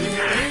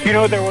 You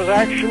know, there was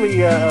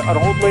actually an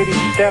old lady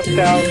stepped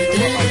out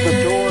of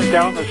the door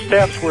down the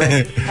steps where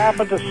it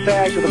happened to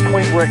sag to the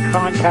point where it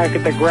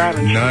contacted the ground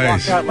and she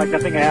walked out like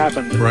nothing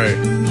happened. Right.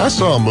 I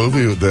saw a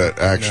movie that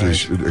actually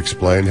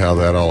explained how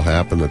that all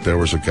happened, that there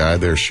was a guy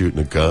there shooting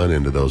a gun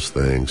into those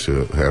things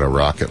who had a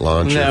rocket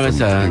launcher.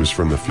 He was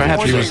from the future.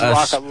 Perhaps it was a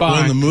spark.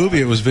 Well, in the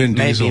movie, it was Vin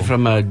Diesel. Maybe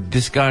from a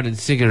discarded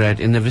cigarette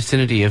in the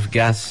vicinity of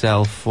gas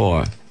cell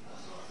 4.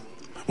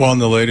 Well,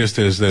 and the latest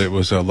is that it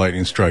was a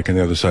lightning strike on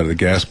the other side of the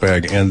gas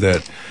bag, and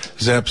that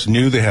Zepps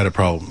knew they had a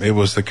problem. It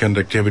was the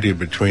conductivity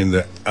between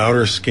the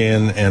outer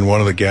skin and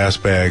one of the gas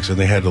bags, and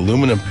they had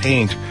aluminum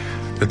paint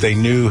that they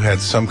knew had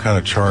some kind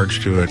of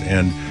charge to it,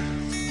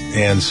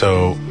 and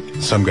so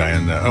some guy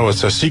in the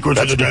it's a secret.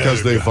 That's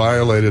because they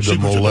violated the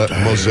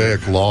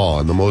Mosaic Law,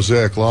 and the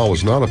Mosaic Law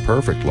was not a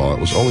perfect law. It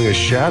was only a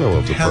shadow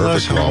of the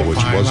perfect law, which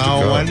was to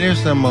come. What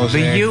is the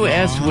Mosaic The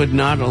U.S. law? would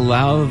not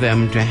allow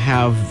them to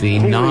have the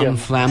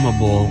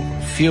non-flammable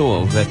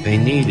fuel that they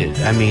needed.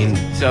 I mean,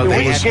 so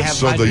they had to have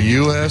So the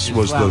U.S.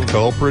 was the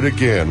culprit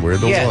again. We're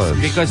the ones. Yes,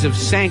 because of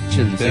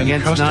sanctions Then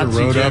against Custer Nazi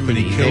rode up and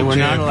Germany. he killed They were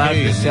not JFK. allowed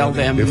to sell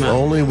them. If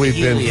only we'd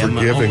been helium,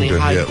 forgiving only to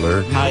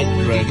Hitler.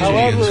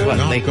 hydrogen is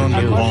what they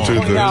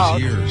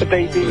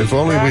could do. If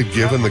only we'd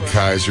given the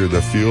Kaiser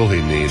the fuel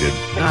he needed.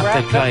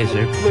 Not the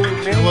Kaiser.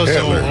 Tell us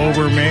all Hitler.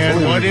 over, man.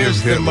 Only What we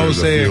is give the Hitler the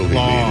Mosaic fuel he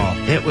Law?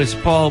 It was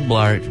Paul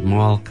Blart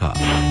Mall Cop.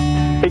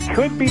 It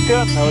could be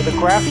done, though. The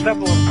graphs that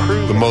will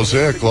improve. The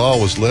Mosaic Law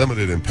was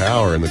limited in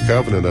power, and the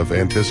covenant of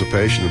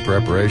anticipation and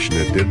preparation,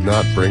 it did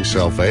not bring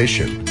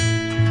salvation.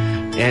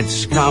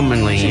 It's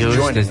commonly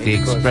used as the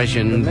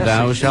expression,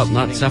 thou shalt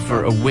not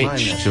suffer a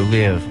witch to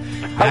live.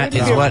 That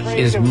is what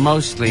is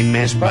mostly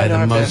meant by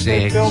the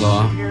Mosaic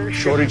Law.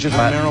 Shortages of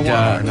But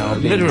marijuana now.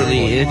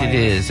 literally it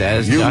is,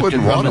 as You Dr.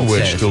 wouldn't want a Drummond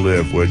witch says. to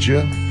live, would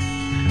you?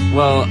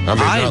 Well, I mean,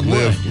 I not would.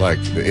 live like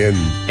in.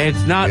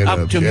 It's not in up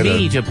a- to in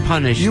me a- to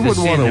punish You the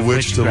wouldn't sin want a of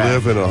witch to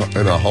witchcraft. live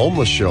in a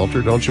homeless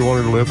shelter. Don't you want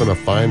her to live in a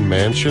fine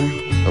mansion,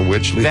 a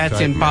witchly That's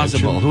type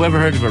impossible. mansion? Whoever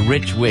heard of a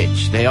rich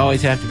witch? They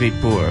always have to be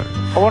poor.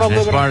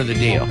 That's part of the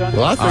deal.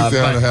 Well, I think they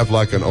ought to have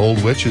like an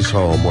old witches'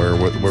 home where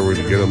we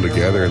can get them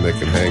together and they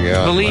can hang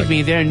out. Believe like,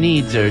 me, their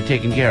needs are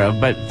taken care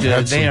of, but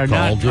Had they some are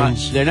not.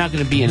 cauldrons. They're not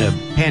going to be in a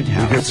You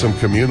penthouse. get some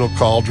communal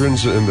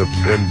cauldrons in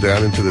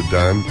down into the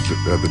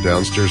the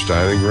downstairs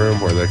dining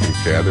room where they can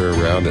gather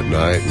around at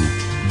night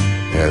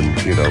and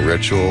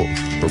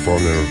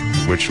perform their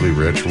witchly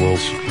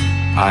rituals.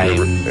 I'm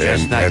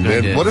just not and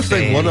going then to what if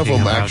say one of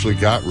anything them about- actually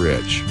got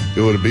rich?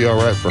 Would it be all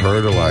right for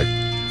her to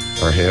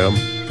or him?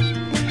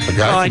 A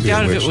guy Oh, I can be a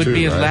doubt if witch it would too,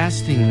 be a right?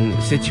 lasting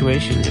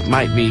situation. It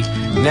might be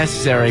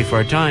necessary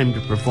for a time to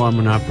perform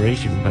an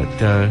operation, but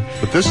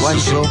this is a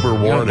once you sober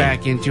go warning.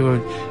 back into a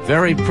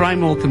very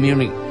primal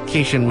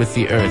communication with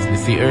the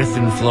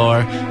earthen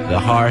floor, the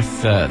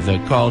hearth,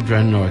 the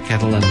cauldron or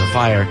kettle, and the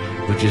fire,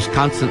 which is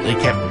constantly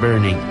kept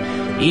burning,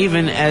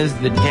 even as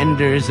the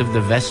tenders of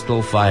the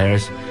Vestal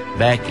fires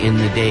back in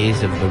the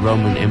days of the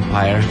Roman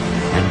Empire,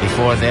 and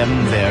before them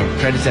their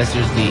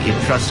predecessors, the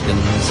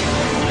Etruscans.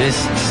 This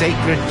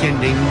sacred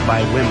tending by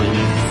women,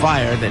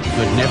 fire that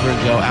could never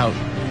go out,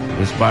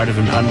 was part of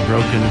an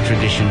unbroken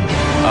tradition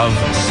of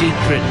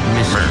secret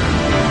mystery.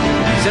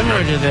 Similar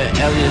to the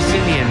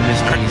Eleusinian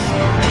mysteries,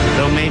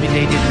 though maybe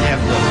they didn't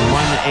have the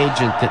one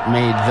agent that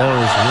made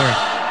those work.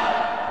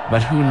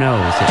 But who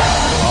knows? It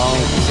was all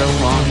so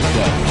long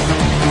ago.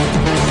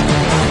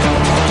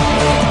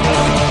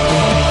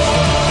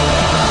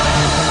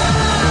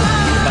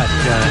 But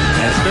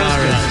as far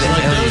as the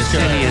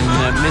Eleusinian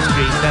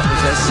mysteries, that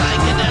was a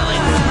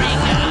psychedelic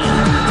freak out.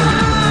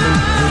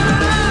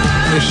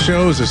 This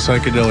show's a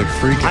psychedelic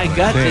freak. I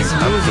got this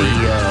movie.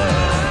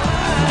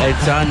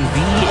 It's on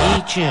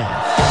VHS.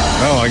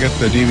 Oh, I got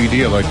the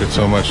DVD. I liked it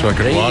so much, so I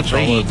could watch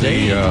all of the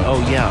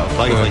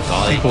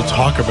people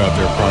talk about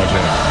their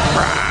project.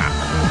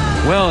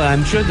 Well,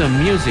 I'm sure the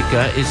music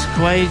is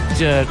quite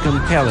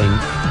compelling.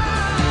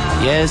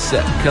 Yes,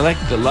 collect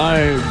a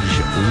large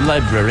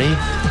library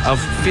of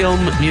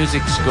film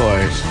music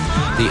scores,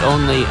 the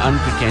only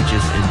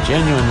unpretentious and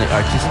genuinely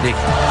artistic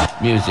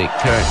music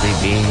currently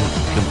being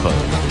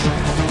composed.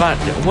 But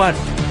what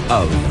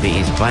of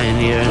these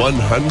pioneers?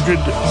 109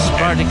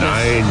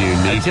 Spartacus,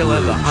 unique Attila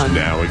the rooms Hun,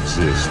 now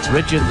exist.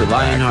 Richard the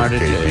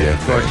Lionhearted,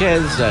 KPFA.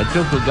 Cortez,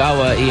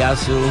 Tokugawa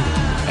Ieyasu,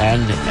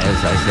 and, as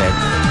I said,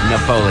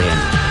 Napoleon.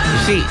 You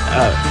see,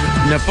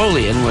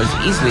 Napoleon was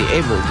easily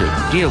able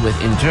to deal with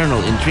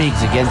internal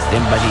intrigues against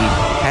him, but he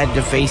had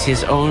to face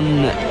his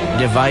own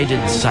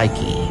divided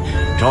psyche,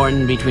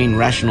 torn between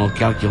rational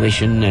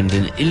calculation and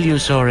an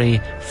illusory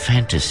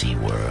fantasy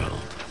world.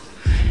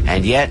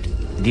 And yet,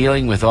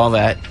 dealing with all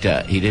that,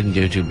 he didn't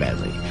do too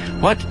badly.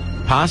 What?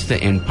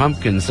 Pasta in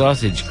pumpkin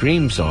sausage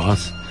cream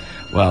sauce?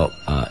 Well,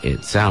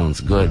 it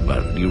sounds good,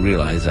 but you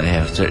realize I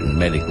have certain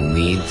medical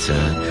needs,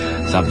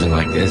 something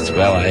like this.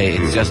 Well,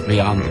 it's just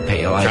beyond the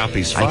pale. I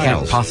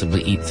can't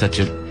possibly eat such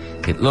a...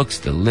 It looks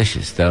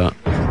delicious, though.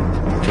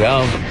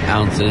 12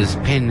 ounces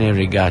penne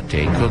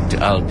rigate, cooked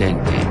al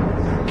dente.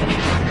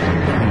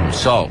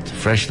 Salt,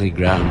 freshly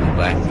ground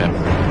black pepper.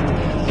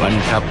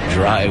 1 cup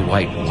dry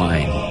white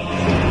wine.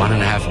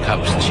 1.5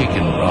 cups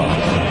chicken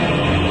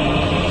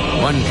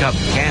broth. 1 cup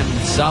canned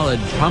solid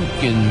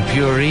pumpkin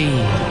puree.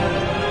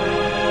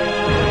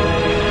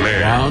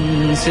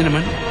 Ground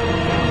cinnamon.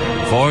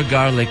 4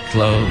 garlic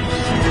cloves.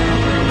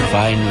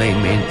 Finely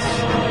minced.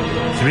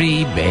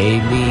 3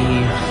 bay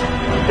leaves.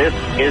 This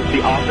is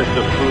the office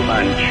of Fu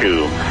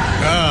Manchu.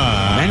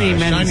 Many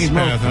men Shiny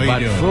smoke, Path, how you but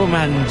doing? Fu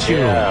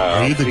Manchu.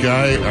 Are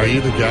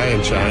you the guy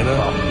in China?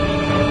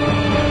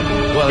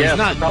 Well, Yes, it's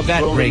not top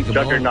that rolling breakable,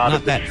 juggernaut not of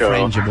the that show.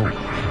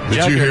 frangible.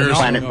 Did you hear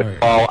Planet would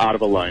fall out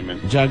of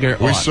alignment.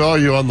 We saw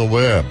you on the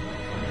web.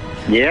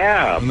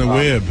 Yeah. On the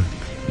web.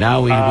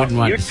 Now we wouldn't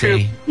want to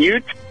say.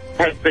 YouTube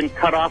has been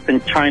cut off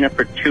in China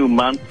for 2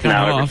 months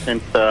now, ever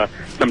since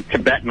some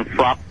Tibetan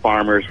frock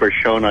farmers were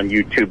shown on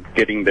YouTube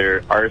getting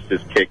their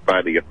arses kicked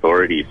by the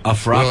authorities.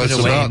 Well, it's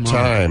about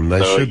time. They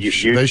So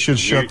should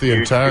shut the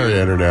entire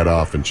internet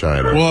off in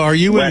China. Well, are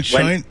you in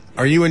China?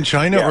 Are you in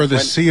China or the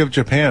Sea of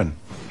Japan?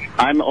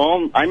 I'm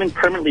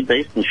permanently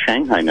based in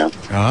Shanghai now.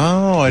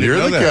 Oh, I didn't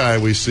know You're the guy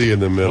we see in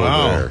the middle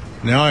there.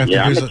 Now I have to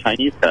I'm a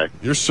Chinese guy.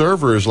 Your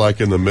server is like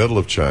in the middle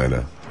of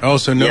China. Oh,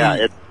 so no.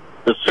 Yeah,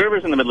 the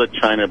server's in the middle of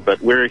China, but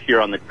we're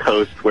here on the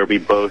coast where we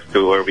boast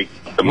to where we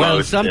the well,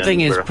 most.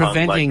 Something is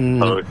preventing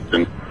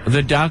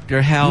the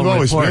Dr. Hal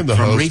report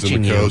from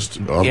reaching you.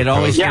 It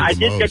always I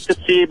did get to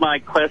see my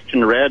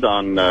question read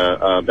on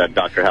that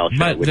Dr. Hal show.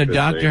 But the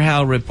Dr.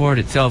 Hal report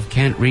itself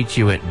can't reach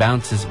you. It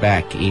bounces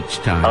back each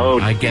time. Oh,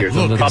 I get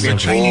the Look, the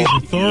Chinese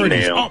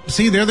authorities. Oh,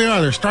 see, there they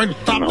are. They're starting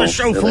to stop the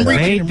show from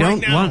reaching They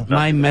right don't want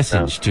my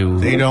message to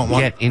They don't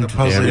want get into the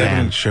Puzzle their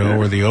Evidence show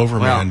or the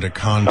Overman to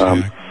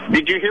contact.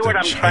 Did you hear what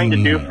I'm trying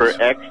to do for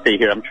X Day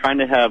here? I'm trying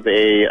to have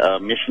a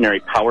missionary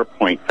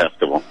PowerPoint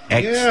festival.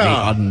 X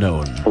the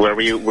unknown. Where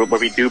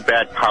we do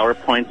bad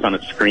PowerPoints on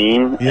a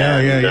screen.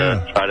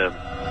 Try to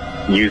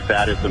use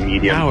that as a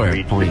medium to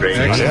reach the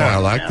great. Yeah, I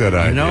like that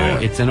idea. You know,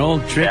 it's an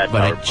old trick,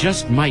 but it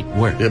just might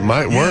work. It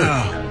might work.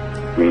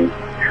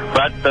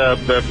 But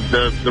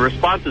the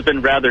response has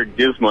been rather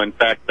dismal. In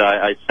fact,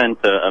 I sent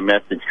a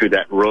message to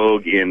that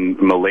rogue in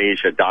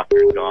Malaysia,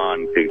 Dr.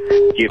 Don,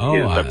 to give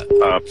his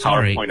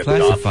PowerPoint of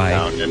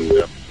Dogtown,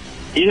 and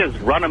he has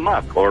run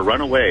amok or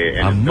run away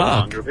and is no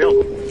longer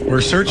available.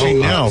 We're searching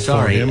now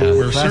for him.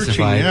 We're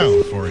searching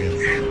now for him.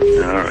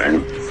 All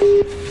right.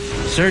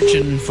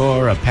 Searching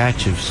for a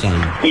patch of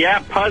sun. Yeah,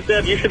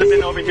 Poziv, you should have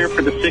been over here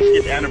for the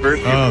 60th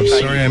anniversary. Oh, I'm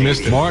sorry I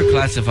missed it. More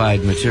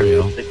classified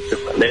material.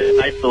 There's a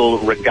nice little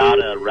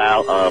regatta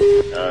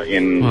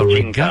in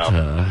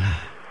regatta.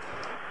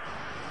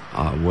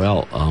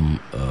 Hello?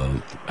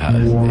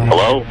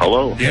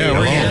 Yeah,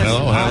 we're here.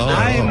 Hello.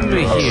 I'm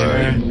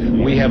here.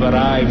 We have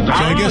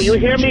arrived. You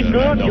hear me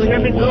good? You hear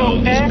me good,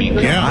 okay?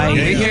 Yeah.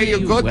 We hear you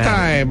good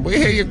time. We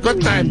hear you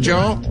good time,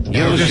 Joe.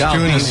 We're just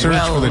doing a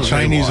search for the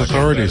Chinese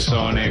authorities.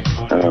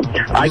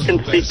 I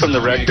can speak from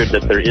the record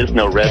that there is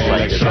no red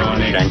light in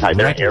Shanghai.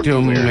 They're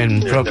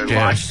everywhere. They're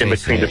launched in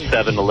between the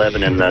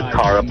 7-Eleven and the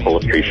car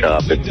upholstery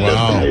shop. It's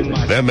just amazing.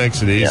 That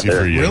makes it easy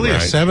for you. Really,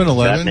 right? a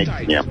 7-Eleven?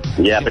 Yeah.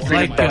 It's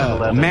like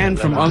a man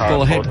from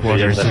Uncle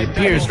Headquarters. It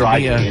appears to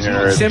be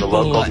a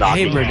simple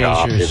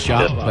haberdasher's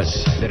shop, but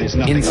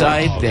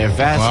inside their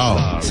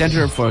vast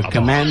center for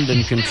command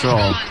and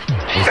control.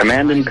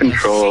 Command and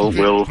control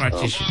will.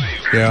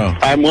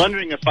 I'm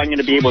wondering if I'm going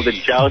to be able to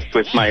joust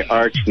with my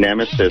arch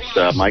nemesis,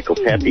 Michael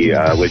Pepe. We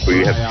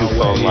have 2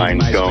 phone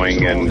lines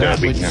going, and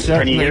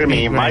can you hear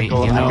me,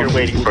 Michael? I'm here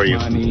waiting for you.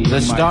 The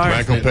stars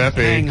Michael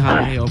Pepe, hang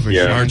high over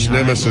arch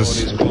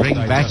nemesis. Bring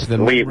back the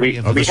we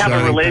have a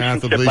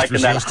relationship like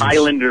in that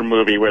Highlander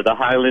movie where the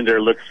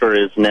Highlander looks for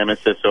his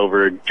nemesis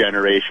over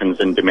generations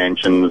and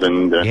dimensions,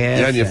 and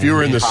and if you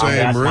were in the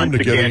same room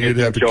together, you'd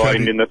have to cut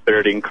in the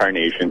third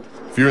incarnation.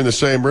 If you're in the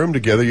same room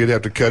together, you'd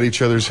have to cut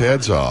each other's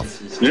heads off.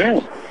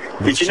 Yeah.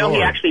 Did you know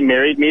he actually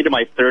married me to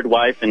my third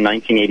wife in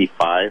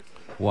 1985?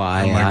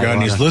 Why? Oh my God,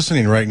 and he's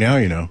listening right now,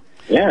 you know.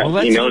 Yeah,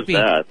 well, he knows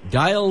that.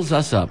 Dials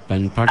us up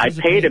and participates.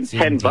 I paid him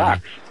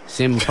 $10.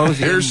 Symposium.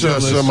 Here's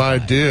some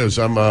ideas.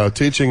 I'm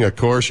teaching a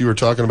course. You were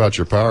talking about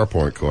your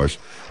PowerPoint course.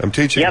 I'm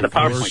teaching the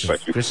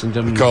PowerPoint course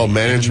called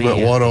Management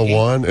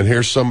 101, and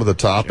here's some of the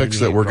topics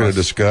that we're going to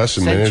discuss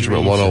in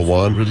Management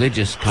 101.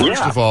 Religious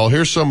First of all,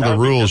 here's some of the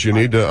rules you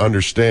need to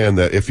understand.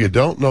 That if you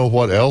don't know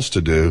what else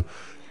to do,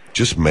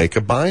 just make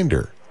a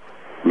binder.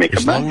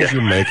 As long as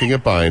you're making a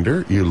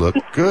binder, you look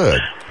good.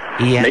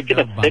 Make it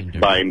a thick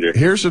binder.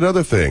 Here's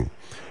another thing.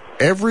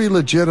 Every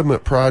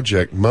legitimate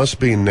project must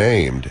be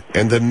named,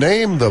 and the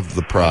name of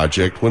the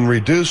project, when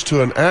reduced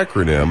to an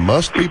acronym,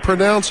 must be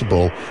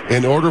pronounceable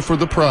in order for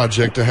the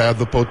project to have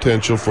the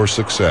potential for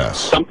success.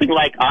 Something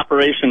like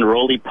Operation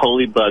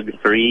Roly-Poly Bug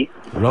 3.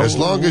 As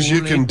long as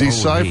you can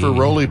decipher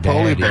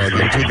Roly-Poly Bug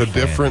into the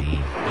different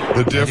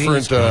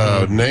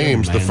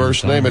names, the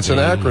first name, it's an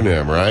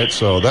acronym, right?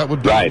 So that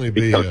would definitely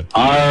be Rural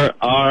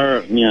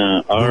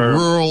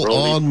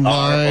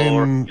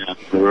Online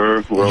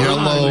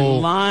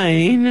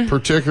Yellow,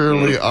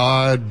 particularly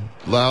odd,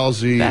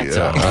 lousy.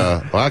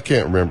 I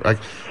can't remember.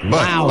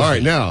 All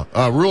right, now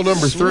rule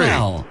number 3.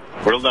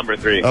 Rule number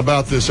 3.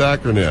 About this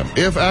acronym.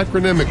 If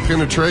acronymic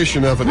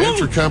penetration of an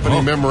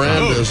intercompany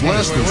memoranda is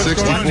less than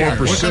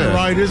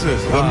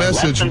 64%, the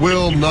message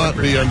will not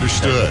be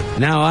understood.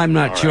 Now, I'm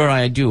not sure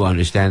I do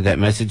understand that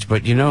message,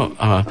 but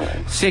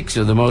 6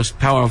 of the most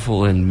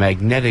powerful and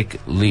magnetic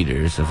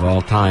leaders of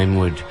all time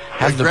would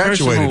have the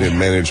personal in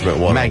Management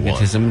 101.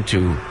 magnetism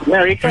to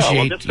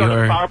appreciate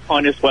your...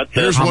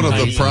 Here's one of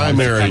the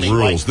primary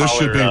rules. This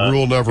should be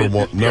rule number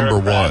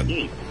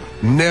one.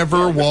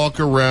 Never walk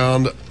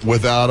around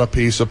without a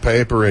piece of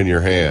paper in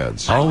your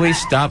hands. Always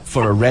stop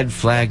for a red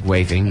flag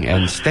waving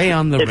and stay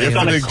on the rails. If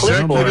an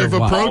executive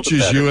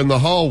approaches you in the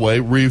hallway,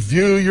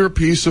 review your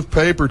piece of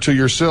paper to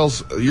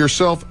yourself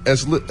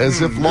as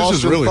if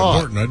lost in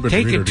thought.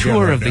 Take a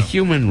tour of the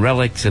human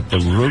relics at the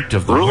root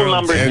of the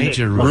world's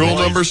major Rule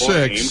number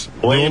 6.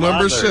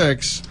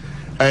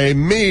 a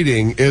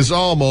meeting is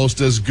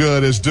almost as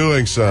good as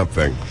doing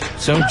something.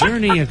 So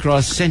journey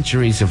across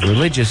centuries of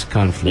religious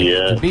conflict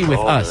to be with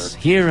us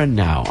here and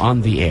now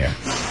on the air.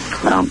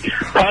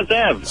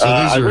 Pazev,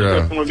 I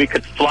wish we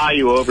could fly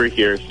you over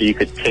here so you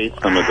could taste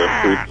some of the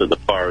foods of the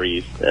Far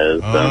East.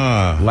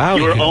 Wow,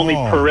 you were only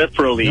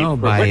peripherally. No,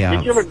 by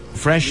did you ever,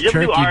 fresh did you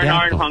turkey ever do R&R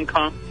dapple. in Hong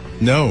Kong?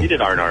 No. You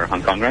did R&R in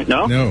Hong Kong, right?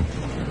 No? No.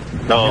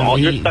 No,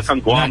 you're stuck on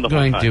Guam not the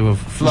whole going time. to have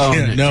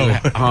flown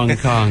to Hong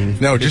Kong.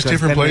 No, just because different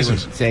then they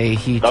places. would say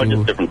he Oh, to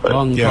just different places.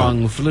 Hong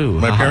Kong flew.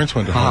 My parents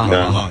went to Hong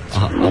Kong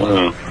a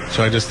lot.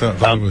 So I just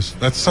thought it was,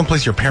 that's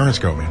someplace your parents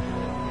go,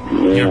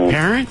 man. Your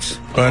parents?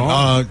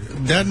 But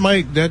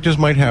that just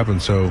might happen,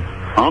 so...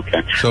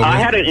 Okay. So I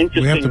had an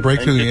interesting... we have to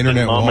break through the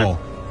internet moment. wall.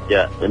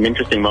 Yeah, an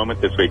interesting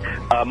moment this week.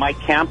 My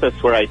campus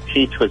where I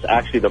teach was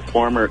actually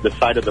the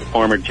site of the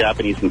former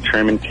Japanese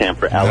internment camp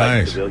for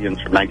Allied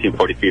civilians from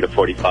 1943 to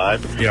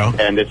 45. Yeah.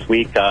 And this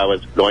week I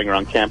was going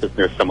around campus and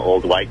there was some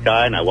old white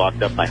guy, and I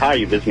walked up, hi, are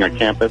you visiting our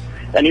campus?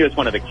 And he was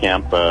one of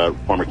the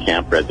former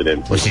camp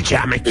residents. Was it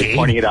Jamaki?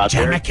 Pointing it out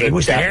Jamaki there.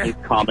 was there?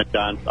 Japanese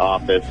commandant's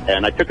office.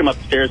 And I took him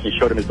upstairs and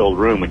showed him his old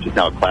room, which is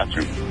now a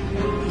classroom.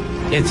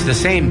 It's the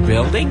same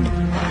building?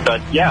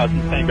 But yeah, it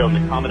was the same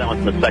building. The commandant was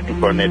on the second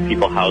floor, and they had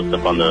people housed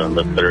up on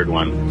the third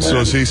one. So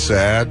is he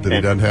sad that he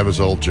doesn't have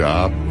his old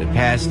job? The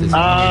past is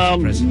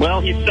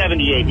well, he's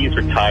 78. He's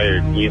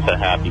retired. He's a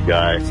happy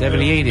guy.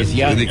 78 is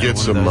young. Did he get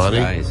some money?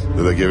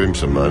 Did they give him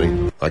some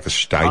money? Like a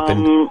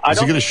stipend? I Does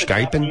he don't get a think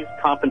stipend? He's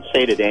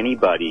compensated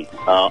anybody.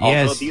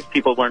 Although these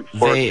people weren't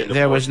forced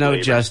there was no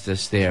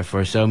justice there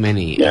for so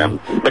many. Yeah.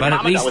 But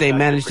at least they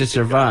managed to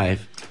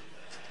survive.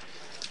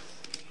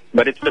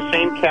 But it's the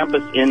same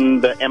campus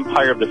in the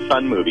Empire of the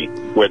Sun movie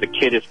where the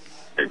kid is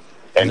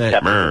and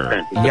kept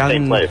it's the young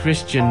same place.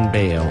 Christian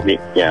Bale.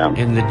 Yeah.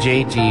 In the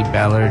J.G.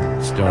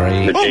 Ballard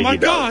story. Oh my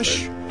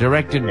gosh!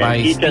 Directed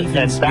by Steven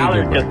Ballard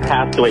Spielberg. just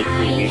passed away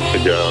 3 weeks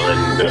ago.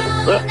 And,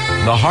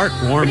 the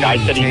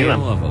heartwarming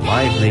tale of a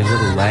lively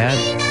little lad.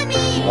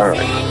 All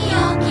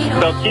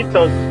right. So keep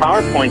those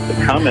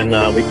PowerPoints coming.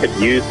 We could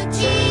use.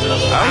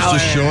 I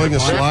was just showing a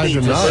slide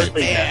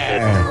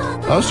tonight.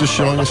 I was just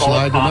showing a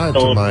slide tonight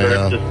to my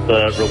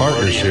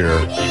partners here.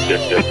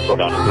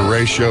 The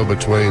ratio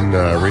between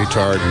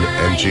retard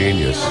and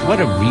genius.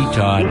 What a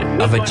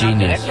retard of a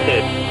genius.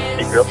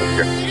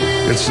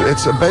 It's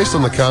based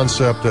on the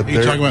concept that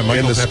You're talking about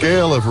Michael in the Pepper?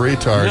 scale of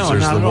retards, No,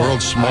 there's not the at all.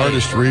 world's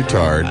smartest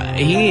retard.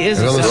 He is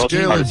And on the a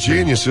scale of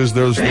geniuses,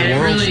 there's the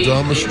world's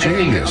dumbest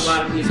genius.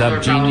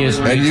 Sub-genius.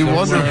 And you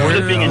wonder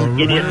where Being an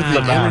idiot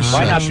savant.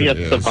 Why not be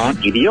a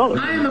savant idiot?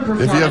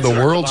 if you have the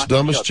world's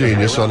dumbest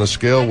genius on a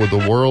scale with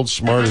the world's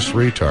smartest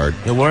retard,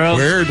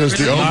 where does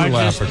the overlap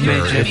largest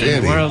occur, midget, if any?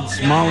 the world's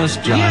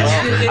smallest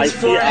giant. I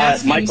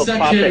see Michael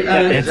Poppet.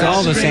 It's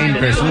all the same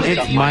person.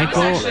 It's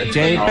Michael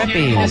J.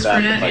 Pepe.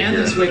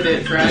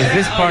 Is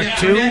this part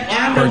 2?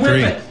 Part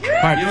 3.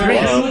 Part 3.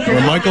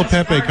 Where Michael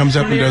Pepe comes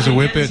up and does a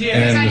whip it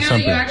and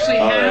something.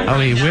 Oh,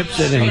 he whips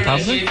it in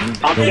public?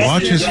 But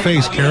watch his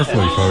face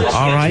carefully, folks.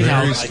 All right,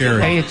 Very now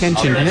scary. pay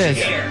attention to this.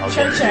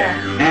 Church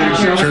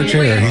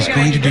air. He's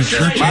going to do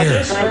church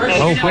air.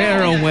 Oh,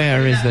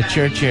 where is the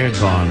church air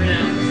gone?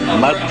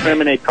 Must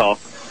terminate call.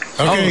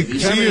 Okay,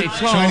 see you,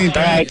 Shining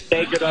Path.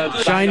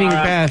 Shining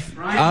Path.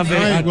 Ave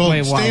All right, well,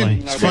 Akwe stay in, Wale.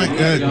 it's fine.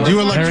 Do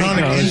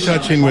electronic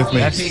in-touching with me.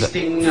 That's the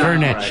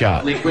Fernet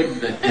shot.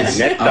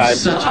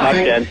 Next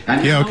time.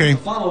 Yeah, okay.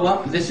 Follow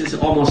up. This is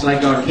almost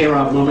like our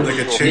K-Rob moment. Like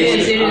a It chick.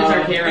 is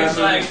our K-Rob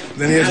moment.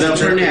 Then he has The to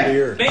check Fernet. the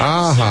ear.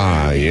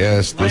 Aha,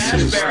 yes, this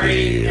is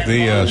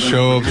the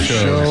Show of shows.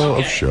 show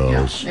of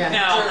shows.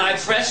 Now, I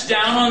press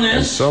down on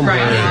And this. somewhere,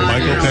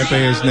 Michael Pepe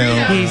is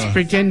now... He's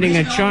pretending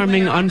a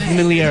charming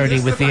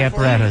unfamiliarity with the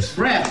apparatus.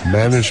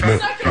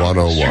 Management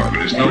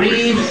 101.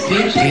 Breathe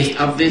deeply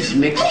of this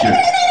mixture.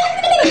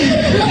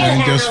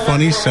 and does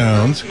funny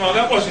sounds. No,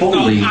 that wasn't.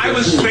 No, I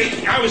was straight.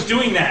 I was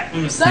doing that.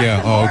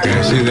 Yeah, oh,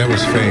 okay. See, that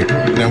was fake.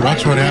 Now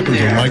watch what happens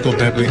when Michael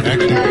Pepe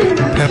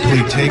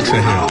actually takes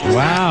a hit.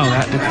 Wow,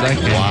 that looks like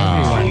a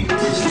heavy one.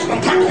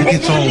 It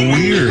gets all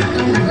weird.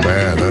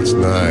 Man, that's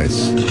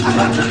nice.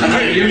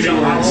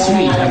 Unusual and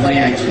sweet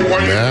reaction.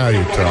 Now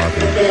you're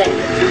talking.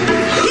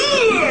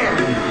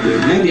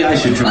 Maybe I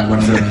should try one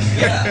of those.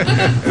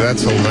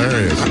 That's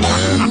hilarious,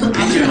 man.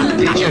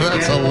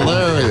 That's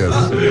hilarious.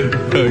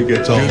 It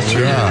gets all Good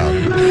job.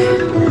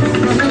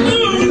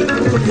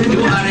 You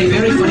are a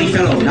very funny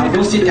fellow. Now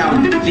go sit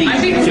down, please. I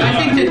think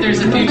that there's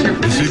a future.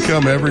 Does he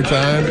come every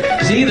time?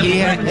 See the He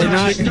had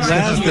not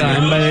last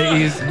time, but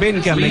he's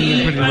been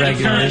coming pretty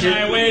regularly. Turn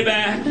my way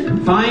back.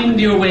 Find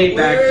your way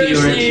back to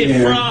your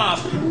chair.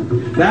 Froth.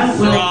 That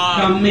will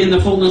come in the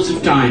fullness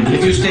of time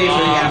if you stay for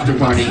the after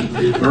party.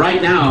 But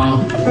right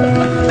now, I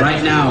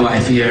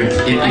fear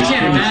I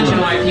can't imagine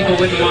why people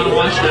wouldn't want to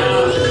watch that.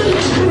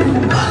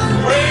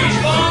 There you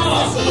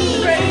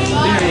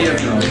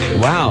go.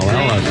 Wow,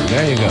 well,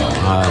 there you go.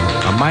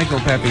 A Michael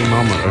Pepe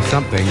moment or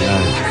something.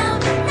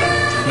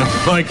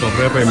 Michael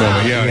Pepe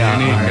moment. Yeah,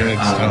 unique, and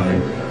it's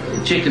time.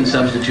 Chicken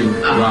substitute,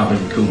 Robin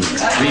Coon. We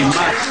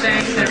must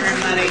thank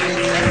everybody.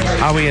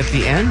 Are we at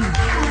the end?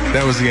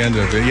 That was the end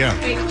of it, yeah.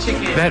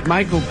 That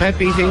Michael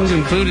Pepe thing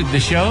concluded the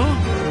show?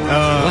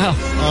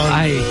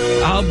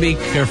 I'll be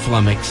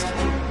flummoxed.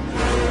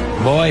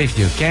 Boy, if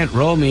you can't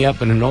roll me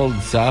up in an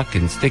old sock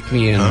and stick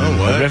me in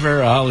the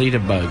river, I'll eat a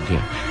bug.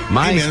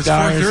 My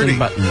stars and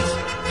buttons.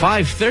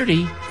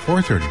 5:30?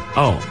 4:30.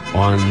 Oh,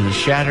 on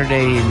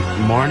Saturday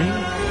morning?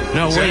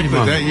 No, wait a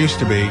moment. That used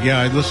to be. Yeah,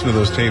 I'd listen to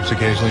those tapes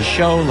occasionally.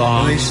 Show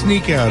long. And they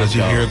sneak out as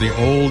you hear the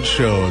old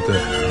show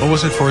at what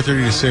was it,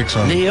 4:30 to 6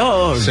 on the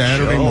old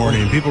Saturday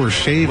morning. People were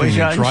shaving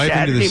and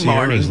driving to the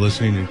Sierras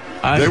listening to...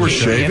 They were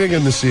shaving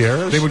in the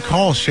Sierras? They would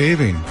call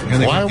shaving.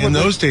 And in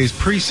those days,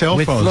 pre-cell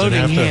phones, they'd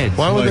have to...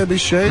 Why would they be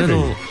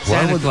shaving?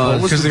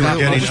 Because they were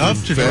getting up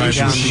to drive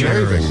down the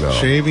Sierras.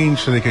 Shaving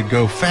so they could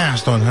go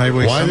fast on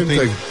Highway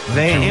something.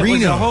 It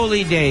was a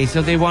holy day,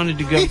 so they wanted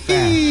to go fast.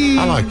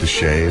 I like to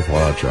shave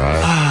while I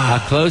drive. A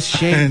close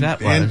shave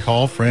that was. And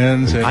call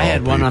friends. I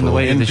had one on the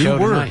way to the show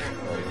tonight.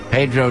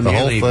 Pedro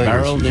nearly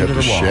barreled into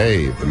the wall.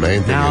 Shave. The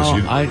main thing is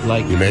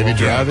you may be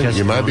driving,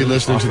 you might be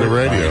listening to the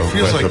radio. It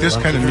feels like this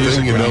kind of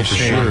music you know for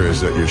sure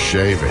is that you're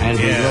shaving. And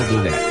we will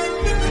do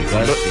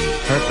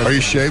that. Are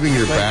you shaving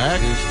your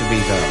back? Used to be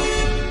thorough.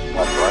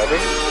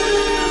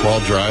 While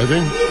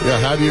driving? Yeah,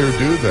 how do you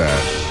do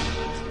that?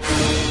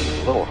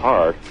 A little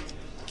hard.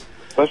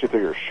 Especially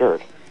through your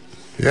shirt.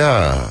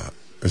 Yeah.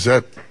 Is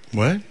that...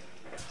 What?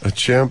 A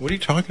chimp? What are you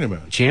talking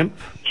about? Chimp?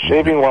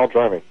 Shaving while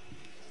driving.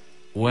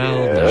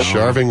 Well, no.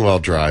 Shaving while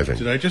driving.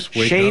 Did I just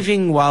wake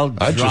Shaving up? while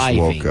driving. I just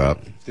woke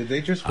up. Did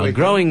they just wake A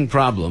growing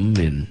problem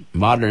in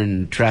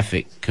modern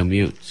traffic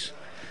commutes.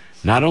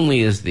 Not only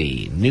is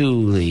the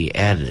newly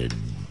added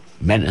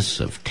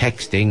menace of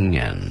texting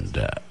and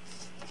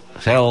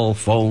cell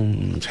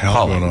phone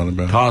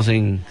calling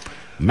causing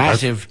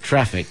massive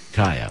traffic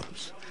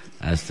tie-ups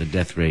as the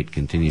death rate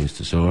continues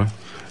to soar.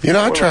 You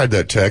know, I tried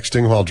that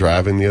texting while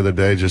driving the other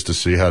day just to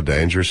see how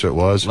dangerous it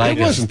was. Like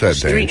it wasn't that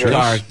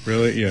dangerous.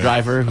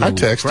 Driver who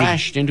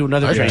crashed into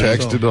another train. I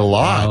texted a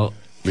lot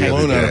the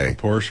other day.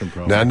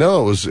 Now, I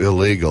know it was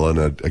illegal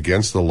and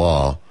against the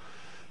law,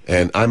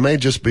 and I may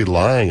just be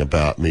lying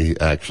about me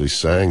actually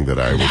saying that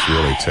I was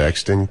really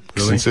texting.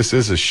 Since this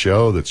is a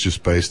show that's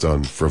just based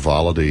on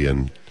frivolity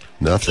and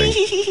nothing.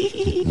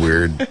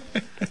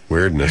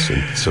 Weirdness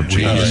and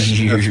subgenius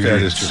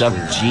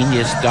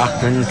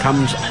doctrine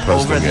comes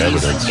over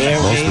these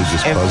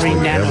airwaves every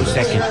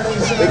nanosecond.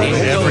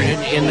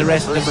 In the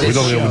rest of this we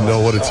don't even know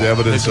what it's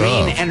evidence the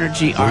green of.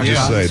 energy we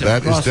just say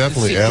that is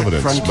definitely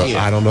evidence, but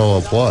I don't know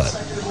of what.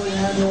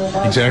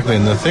 Exactly,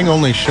 and the thing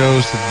only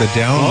shows the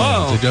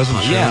downloads. It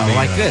doesn't show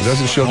like this. It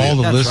doesn't show all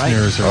the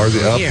listeners or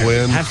the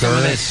upwind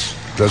currents.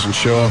 Doesn't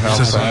show how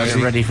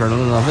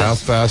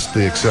fast the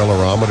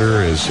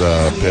accelerometer is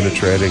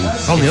penetrating.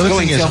 Oh, the other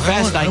thing is,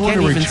 I want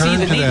to return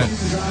to that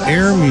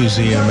air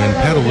museum in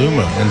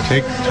Petaluma and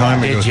take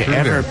time to go through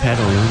there. Did you ever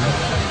Petaluma?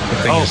 The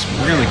thing is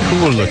really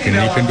cool looking.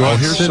 You can go out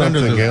and sit under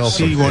the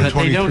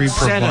C-123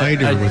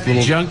 provider with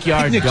little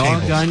junkyard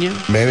dog on you.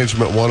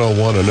 Management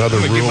 101, another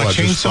rule I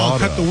just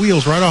thought cut the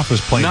wheels right off his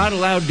plane. Not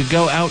allowed to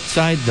go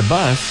outside the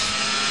bus.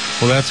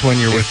 Well, that's when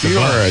you're with the bus. If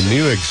you are a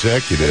new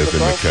executive in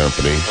the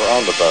company,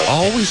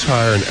 always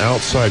hire an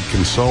outside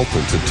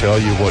consultant to tell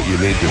you what you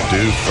need to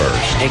do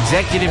first.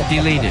 Executive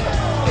deleted.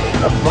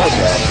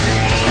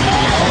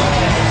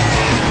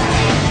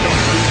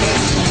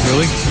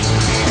 Really?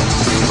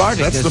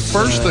 That's the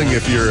first thing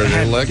if you're an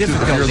elected,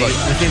 if you're like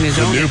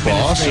the new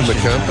boss in the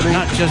company,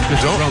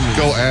 don't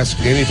go ask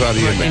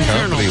anybody in the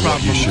company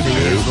what you should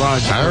do.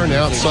 Hire an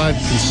outside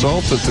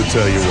consultant to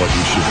tell you what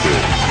you should do.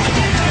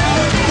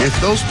 If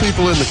those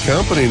people in the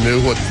company knew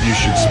what you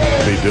should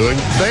be doing,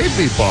 they'd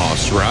be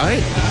boss,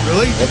 right?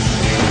 Really?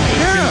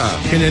 Yeah.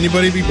 Can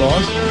anybody be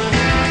boss?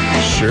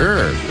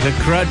 Sure. The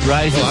crud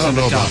rises. Well, I don't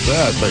know about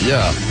that, but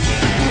yeah.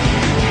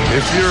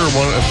 If you're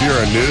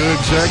a new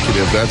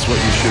executive, that's what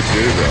you should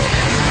do,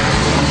 though.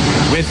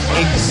 With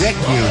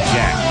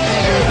ExecuJack,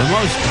 the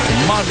most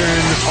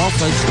modern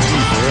office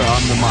computer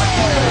on the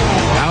market.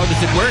 How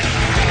does it work?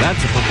 That's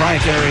a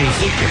proprietary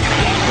secret.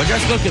 But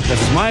just look at the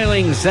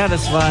smiling,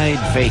 satisfied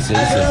faces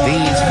of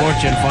these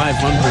Fortune 500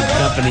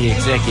 company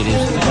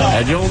executives,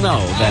 and you'll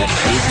know that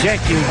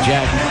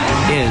ExecuJack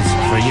is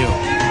for you.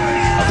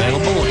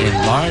 Available in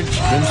large,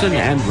 crimson,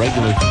 and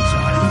regular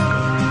size.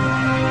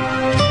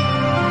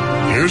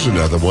 Here's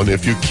another one.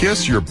 If you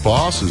kiss your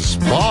boss's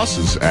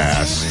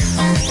ass,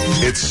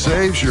 it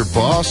saves your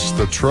boss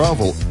the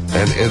trouble,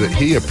 and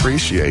he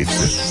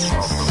appreciates it.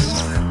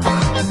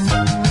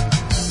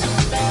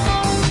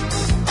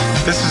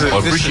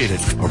 Appreciate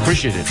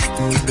it.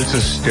 This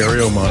is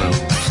stereo mono.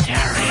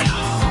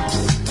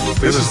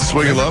 This is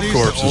Swingin' Love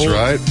Corpses,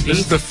 right? This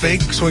is the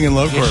fake Swingin'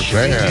 Love Corpses.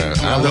 Man,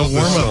 I love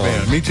this warm-up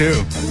band. Me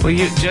too. Well,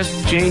 you just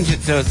change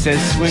it so it says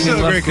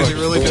Swingin' Love Corpses. It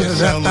really does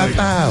sound like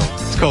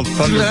it's called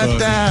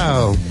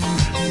Thunderbug.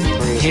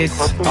 Hits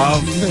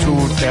of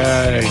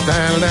today.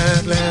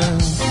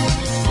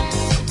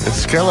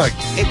 It's kind of like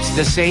it's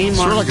the same.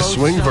 Sort of like a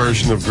swing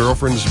version of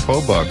Girlfriend's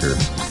Pobucker.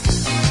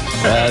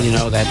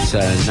 That's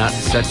not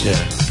such a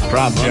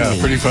problem. Yeah,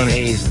 pretty funny.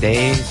 These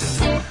days,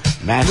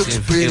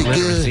 massive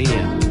illiteracy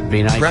and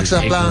be nice. Rocks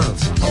up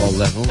blondes. All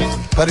levels.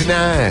 Put a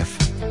knife.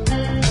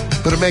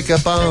 Put a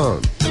makeup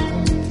on.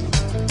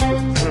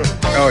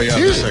 Oh, yeah,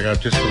 this I got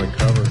just for the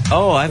cover.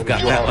 Oh, I've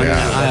got that one.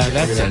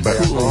 That's a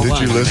cool Did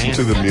you one, listen man.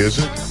 to the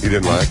music? You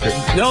didn't like it?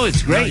 No,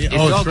 it's great. It's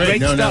all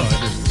great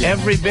stuff.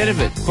 Every bit of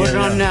it. Put it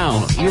on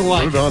now. You'll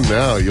like it. Put it on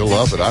now. You'll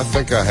love it. I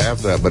think I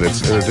have that, but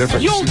it's in a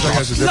different. You'll it seems like it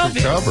has a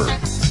different love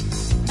cover.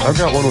 I've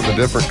got one with a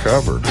different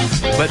cover.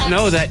 But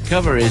no, that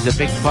cover is a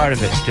big part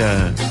of it.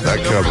 That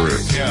cover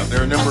is. Yeah,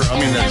 they're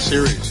that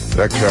series.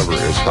 That cover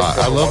is hot.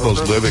 I love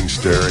those living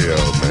stereo,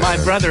 man. My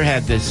brother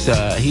had this.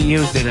 He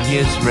used it in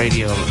his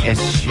radio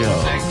S show.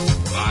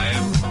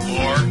 5,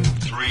 4,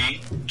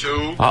 3,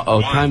 2.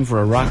 Uh-oh, time for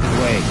a rock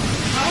away.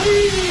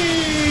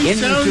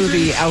 Into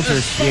the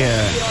outer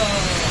sphere.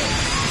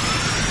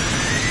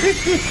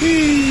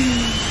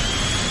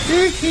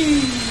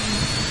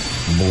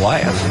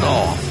 Blast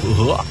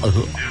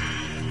off.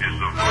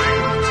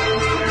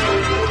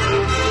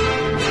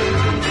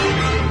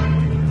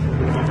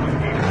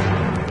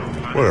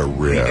 What a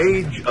rip. The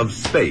age of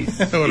space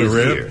What a is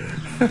rip. here.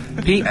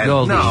 Pete And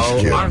Goldie. now,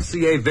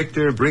 RCA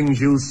Victor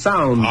brings you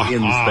sound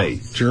in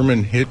space.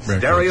 German hit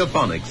record.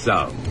 Stereophonic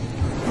sound.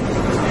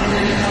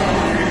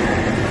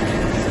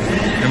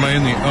 Am I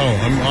in the...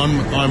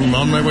 Oh, I'm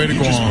on my way to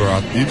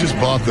Guam. You just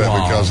bought that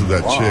because of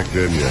that chick,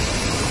 didn't you?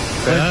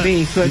 Could be.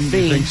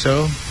 You think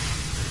so?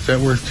 Is that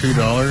worth $2?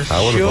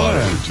 I would have bought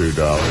it for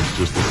 $2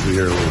 just to see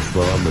her little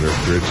thumb and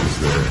her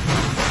britches there.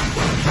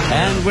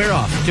 And we're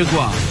off to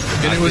Guam.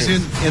 And it was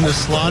in the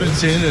slot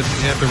it's in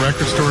at the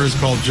record store is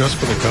called Just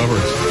for the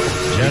Covers.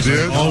 Yes,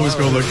 I always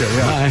go look at it.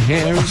 My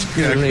hair is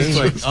curly. It's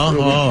like,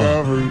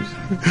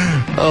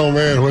 Oh,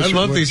 man. I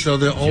love these, though.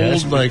 The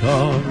old, like,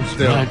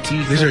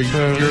 these are,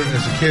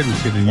 as a kid,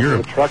 in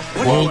Europe,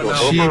 old,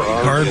 cheap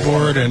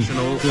cardboard and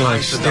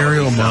like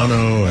stereo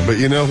mono. But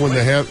you know, when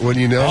they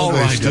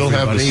still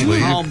have the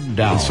sleeve,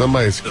 and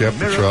somebody's kept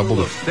the trouble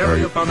to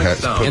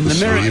put In the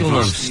miracle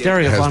of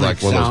stereophonic has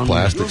like one of those sound,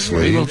 plastic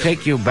we will sleeves.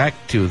 take you back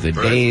to the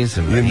days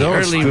of You the know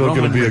it's early still Roman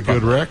going to be a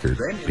good Republic,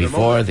 record.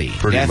 before the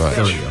Pretty death much.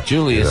 of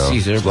Julius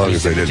Caesar as long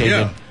as they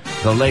didn't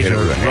precipitated the later hit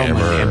it with a Roman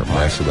hammer or Empire.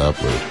 mess it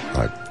up with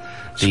like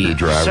The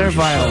screwdrivers or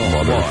servile something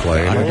while they were war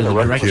playing. under the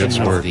The direction kids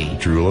of weren't the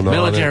drooling on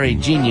military it.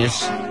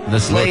 genius, the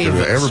slave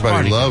Look, everybody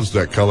Spartacus, loves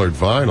that colored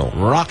vinyl.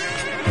 rocked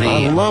the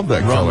I love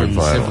that colored Roman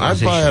vinyl. I'd buy an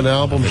civilization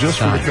album of its just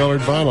for the time.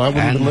 colored vinyl. I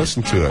wouldn't even And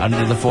listen to it.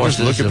 Under the forces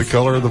Just look at the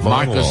color of the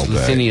vinyl Marcus all day.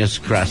 Licinius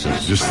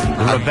Crassus. Just the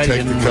I'd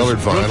take rebellion the was colored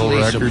vinyl brutally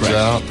records suppressed.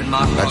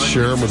 out. I'd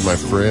share them with my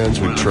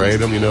friends. We'd trade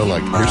them. You know,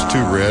 like here's 2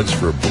 reds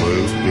for a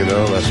blue. You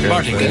know, that kind of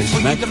Spartacus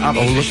thing. met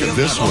Oh, look at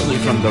this one.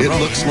 from the It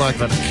Romans, looks like a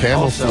but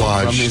also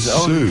camouflage from his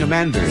own suit.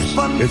 commanders.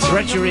 It's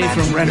treachery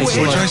from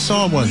Renaissance. Which I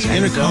saw once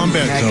in a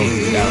combat zone.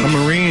 A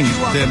Marine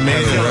that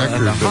made a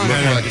record that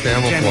looked like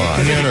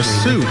camouflage. He had a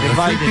suit, a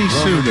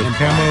 3-piece suit of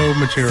camo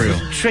material.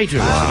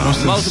 Traitors,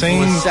 Most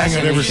insane thing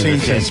I'd ever seen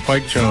since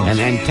Spike Jones. and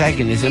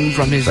antagonism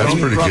from his That's own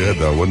pretty brother. good,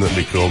 though. Wouldn't it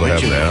be cool to have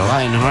Richard now?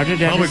 Lionhearted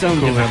had Probably his own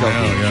cool to have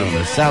difficulties. now, yeah.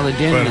 The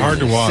Saladin, But hard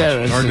to and the watch.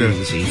 Saracens, Hard to-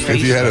 he If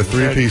faced you had a the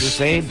Third 3-piece,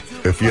 Crusade,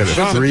 if you had a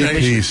Sharp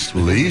 3-piece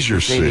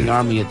leisure saving suit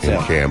army in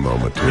itself. camo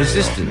material,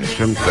 resistance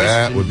from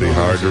that Christian would be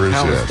hard to rulers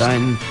of resist.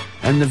 Palestine,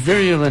 and the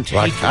virulent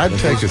Like hatred I'd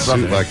of take a his suit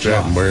brother like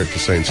that and John, wear it to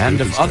St. and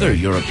Stephen's of other Day.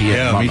 European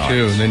Yeah, me monarchs.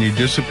 too. And then you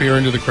disappear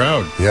into the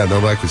crowd. Yeah,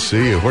 nobody could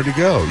see you. Where'd you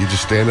go? You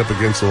just stand up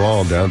against the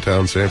wall in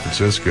downtown San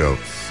Francisco,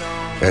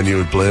 and you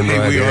would blend Hey,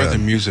 right we in. are the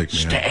music,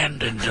 man.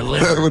 Stand and That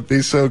deliver. would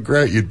be so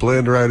great. You'd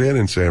blend right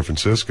in San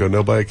Francisco.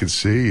 Nobody could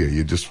see you.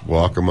 You'd just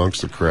walk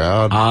amongst the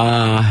crowd.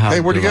 How Hey,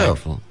 where'd you go?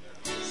 delightful.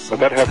 But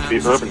that'd have to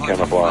be urban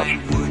camouflage.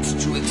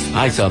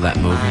 I saw that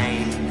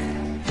movie.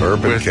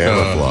 Urban With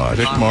camouflage.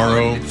 Vic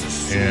Morrow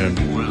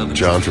and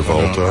John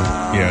Travolta.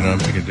 Yeah, no, I'm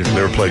thinking different.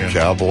 They were played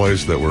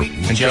cowboys that were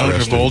And John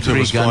dressed in- Travolta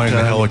was flying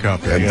the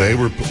helicopter. and yeah. they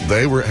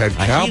had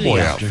cowboy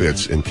helicopter.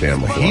 outfits in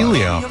camouflage.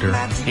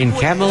 Heliopter. In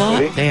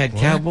Camelot, they had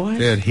cowboys.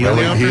 They had Well,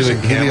 heliopters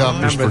and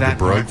heliopters for Remember that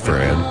Gebroek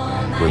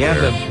Fran. were Yeah,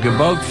 there. the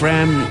Gebog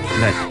Fram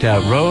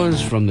that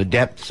rose from the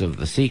depths of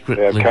the secret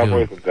They have lagoon.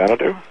 cowboys in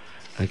Xanadu?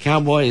 The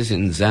Cowboys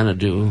in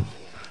Xanadu,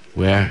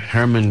 where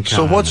Herman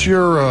So Kahn what's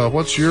your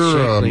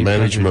Shakely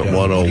Management Pleasure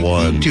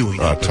 101 doing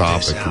up at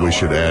topic this we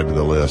should add to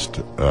the list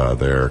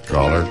there,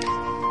 caller?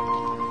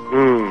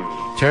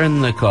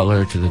 Turn the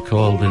color to the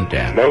cold and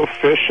damp. No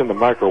fish in the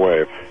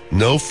microwave.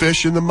 No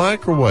fish in the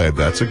microwave.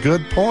 That's a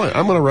good point.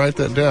 I'm going to write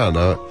that down.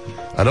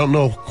 I don't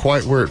know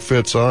quite where it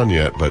fits on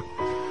yet, but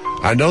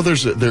I know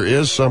there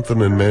is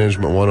something in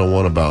Management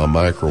 101 about a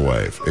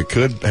microwave. It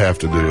could have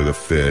to do with a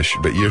fish,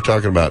 but you're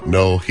talking about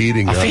no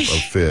heating up of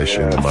fish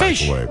in the A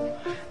fish. microwave.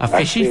 A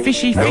fishy,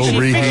 fishy, No fishy,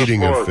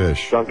 reheating of Fork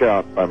fish. Sunk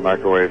out by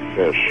microwave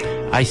fish.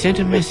 I sent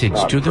a message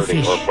Not to the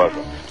pretty fish. or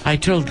pleasant. I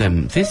told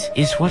them, this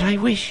is what I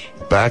wish.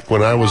 Back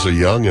when I was a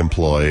young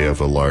employee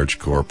of a large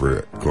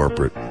corporate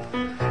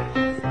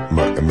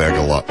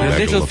megalot. The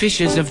little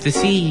fishes of the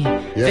sea,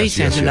 they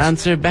sent an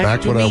answer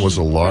back to when me. I was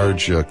a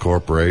large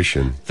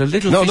corporation. The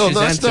little no, fish's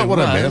that's not answer what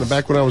I was, meant.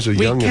 Back when I was a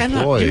young we cannot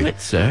employee. do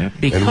it, sir,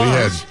 because And we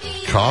had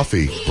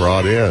coffee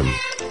brought in.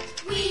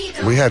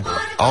 we had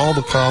all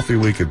the coffee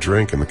we could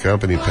drink, and the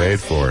company paid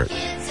for it.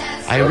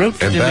 I wrote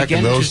to and them back again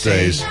in those to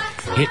days, say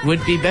it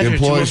would be better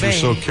employees to were obey.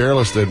 so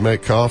careless they'd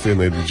make coffee and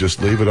they'd just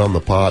leave it on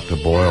the pot to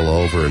boil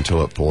over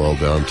until it boiled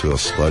down to a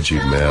sludgy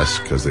mess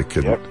because they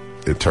couldn't.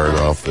 It turned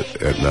off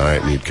at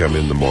night, and you'd come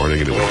in the morning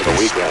and it was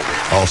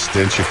all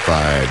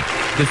stenchified.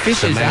 The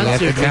fishes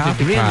answered with a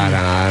grin.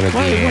 Why,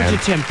 what a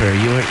temper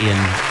you are in.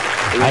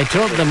 I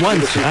told them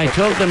once, I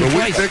told them But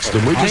twice. we fixed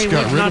them. We just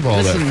got rid of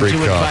all that free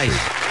coffee.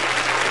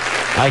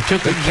 I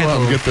took a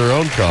kettle, get their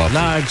own coffee.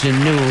 large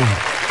and new,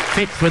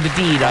 fit for the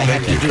deed I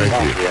had to do.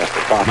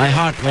 My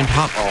heart went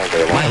hop.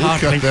 My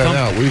heart went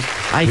thump. We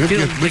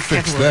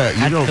fixed that.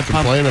 You don't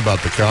complain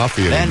about the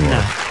coffee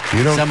anymore.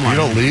 You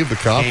don't leave the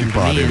coffee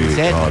pot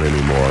on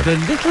anymore. The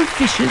little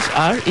fishes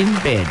are in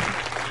bed.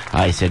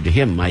 I said to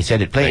him, I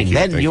said it plain,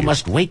 then you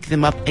must wake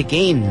them up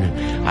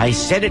again. I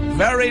said it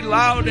very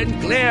loud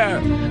and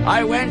clear.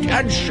 I went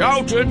and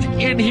shouted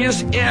in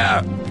his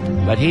ear.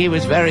 But he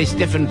was very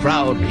stiff and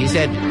proud. He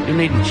said, you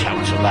needn't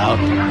shout so loud.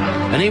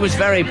 And he was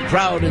very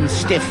proud and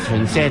stiff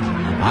and said,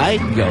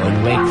 I'd go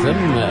and wake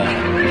them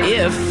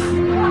if...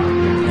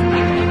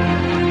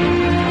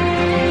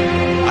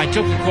 I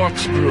took a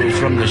corkscrew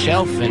from the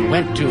shelf and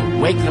went to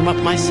wake them up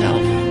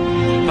myself.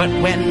 But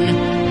when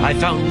I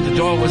found the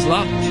door was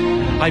locked,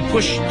 I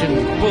pushed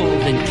and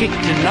pulled and kicked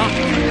and knocked.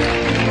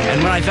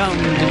 And when I found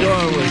the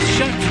door was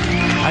shut,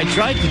 I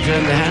tried to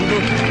turn the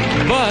handle,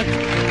 but...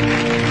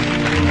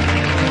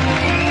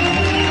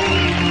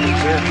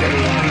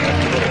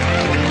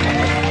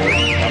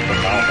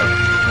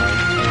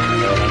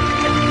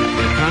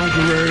 The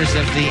conquerors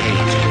of the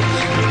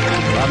ages,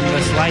 from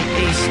the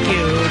slightly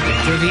skewed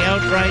to the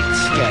outright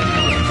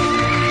scandalous,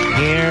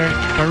 here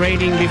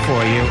parading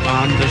before you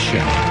on the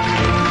show.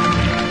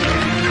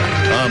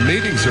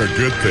 Meetings are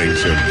good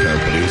things in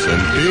companies, and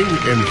being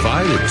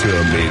invited to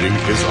a meeting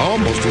is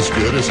almost as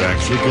good as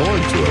actually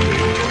going to a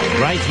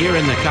meeting. Right here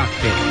in the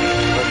cockpit.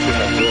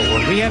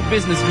 We have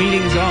business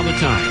meetings all the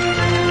time.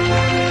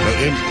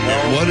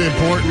 One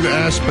important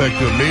aspect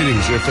of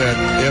meetings, if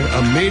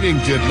a meeting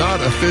did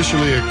not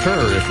officially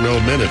occur if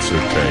no minutes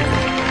are taken.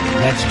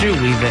 That's true.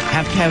 We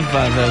have to have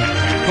the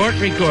court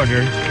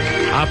recorder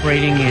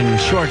operating in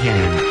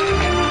shorthand.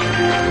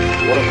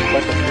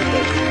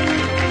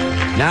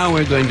 Now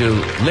we're going to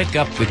lick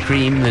up the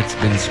cream that's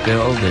been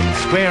spilled and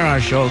square our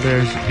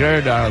shoulders,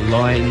 gird our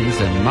loins,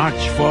 and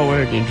march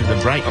forward into the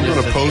brightness. I'm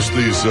going to post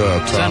these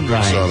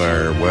topics on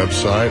our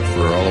website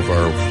for all of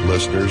our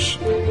listeners.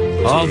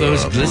 All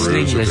those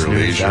glistening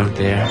listeners out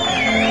there.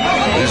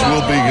 These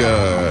will be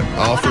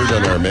offered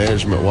in our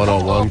Management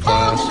 101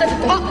 class.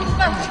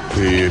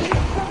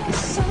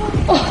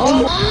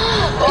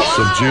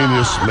 Some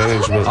genius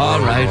management. All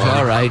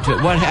right.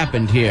 What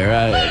happened here?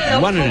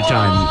 One at a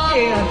time.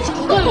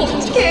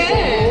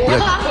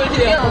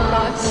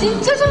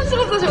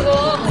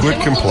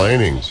 Quit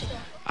complaining.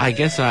 I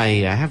guess I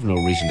have no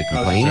reason to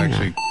complain. I'm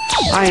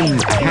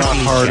happy. Not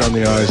hard on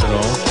the eyes at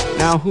all.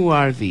 Now, who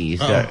are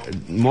these?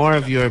 More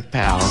of your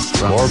pals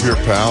from... More of your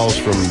pals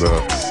from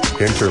the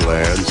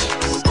hinterlands.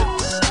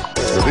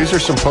 Well, these are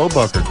some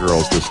Pobucker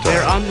girls this time.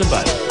 They're on the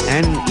bus.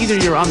 And either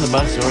you're on the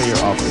bus or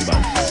you're off the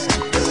bus.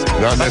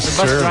 Not but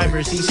necessarily. The bus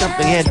driver sees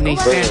something ahead and he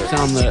stamps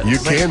on the... You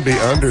can be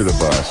under the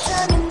bus.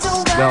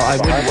 No, I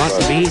wouldn't want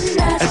to be.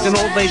 It's an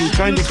old lady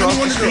trying to cross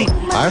the street.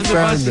 I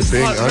found that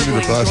being under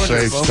the bus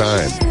saves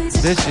time.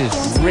 This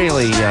is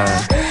really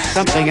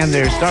something, and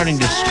they're starting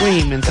to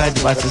scream inside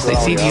the bus as they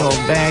see the old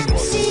bag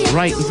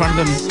right in front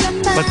of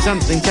them. But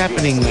something's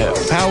happening.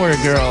 Power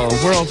Girl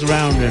whirls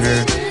around in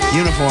her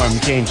uniform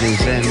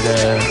changes, and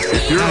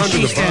if you're under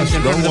the bus,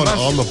 no one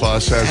on the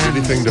bus has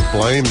anything to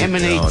blame on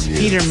you.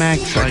 Peter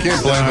Max. I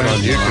can't blame it on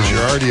you because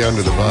you're already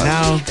under the bus.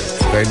 Now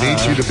they need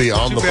you to be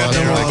on the bus,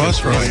 and they can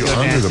throw you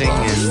under the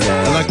bus.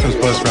 I like those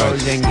bus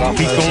rides.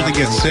 Pete Goldie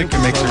gets sick and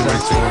makes everybody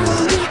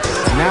sick.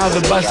 Now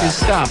the bus is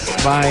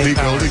stopped by... Pete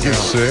Goldie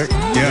gets sick?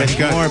 Yeah, he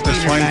got the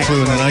swine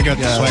flu, and then I got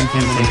the swine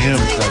flu from him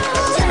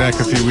back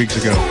a few weeks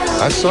ago.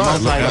 I saw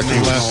it. Looked like he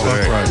was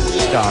sick.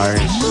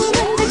 Stars.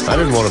 I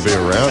didn't want to be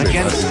around him.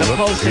 Against the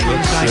pulsing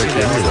sick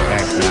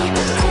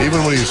anyway.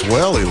 Even when he's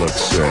well, he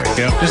looks sick.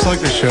 Yeah, just like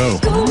the show.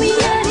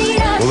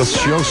 Well, the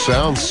show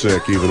sounds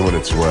sick even when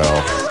it's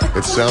well.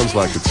 It sounds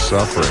like it's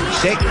suffering.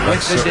 Sick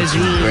with the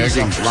disease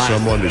begging of for life.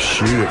 someone to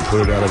shoot it and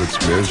put it out of its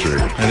misery.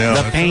 I know.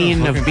 The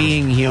pain of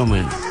being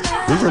human.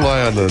 We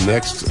rely on the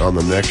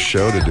next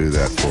show to do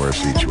that for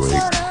us each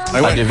week.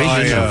 I went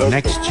division of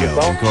Next Show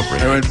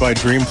Incorporated. I went by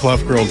Dream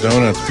Fluff Girl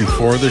Donuts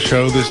before the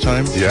show this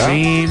time. Yeah?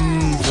 Dream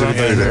Fluff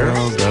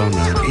Girl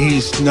Donut.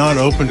 He's not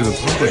open to the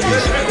public.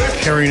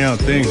 He's carrying out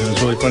things, and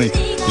it's really funny.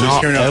 He's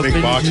carrying out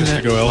big boxes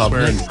to go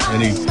elsewhere,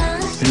 and he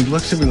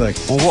looks at me like,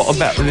 well, what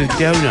about the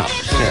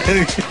donuts?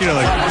 You know,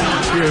 like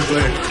years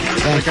later.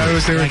 Like I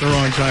was there at the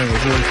wrong time. It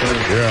was really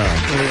funny.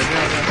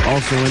 Yeah.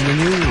 Also in the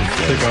news.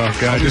 Take off.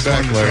 Yeah, I'll be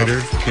back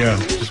later.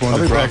 Just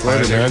wanted to drop back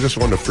later, man. I just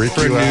wanted to freak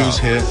you out. News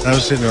hit. I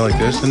was sitting there like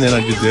this, and then I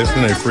did this,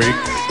 and then I freaked,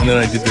 and then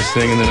I did this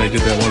thing, and then I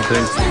did that one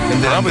thing.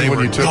 And then probably when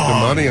you took the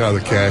money out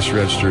of the cash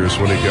registers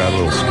when he got a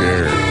little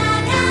scared.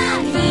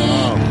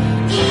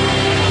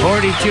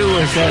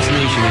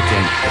 assassination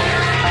attempt.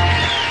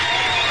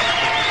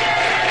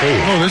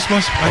 Oh, this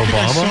must... I think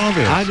I saw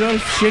this.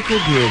 Adolf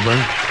Schicklgruber.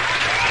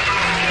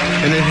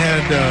 And it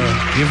had...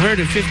 You've heard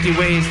of 50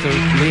 Ways to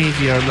Leave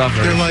Your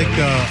Lover. They're like...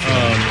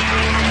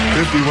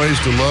 50 Ways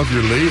to Love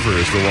Your Lever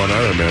is the one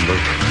I remember.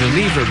 The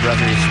Lever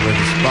Brothers were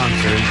the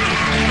sponsor.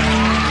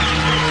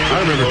 I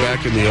remember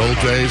back in the old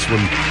days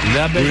when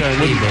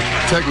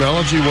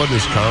technology wasn't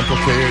as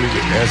complicated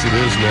as it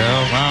is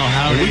now.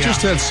 Wow, we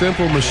just had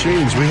simple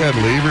machines. We had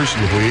levers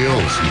and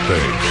wheels and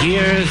things.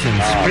 Gears and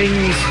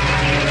springs.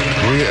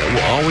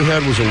 All we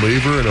had was a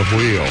lever and a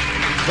wheel.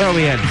 Well,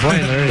 we had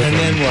boilers and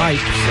then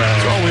pipes.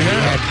 That's all we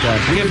had.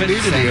 We didn't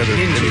need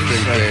anything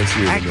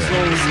fancier than that.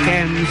 Axles,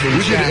 cams, and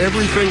we did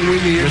everything we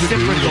needed to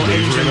do with a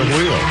lever and a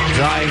wheel.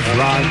 Drive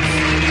rods.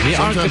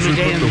 Sometimes we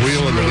put the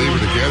wheel and the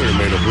lever together and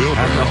made a wheelbarrow.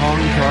 And the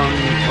Hong Kong.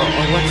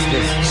 What's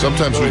this?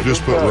 Sometimes we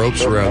just put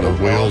ropes around the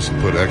wheels and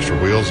put extra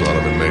wheels on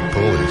them and made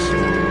pulleys.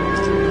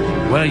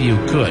 Well, you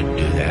could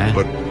do that.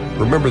 But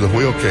remember, the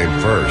wheel came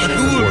first.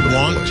 But who would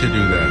want to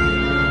do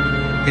that?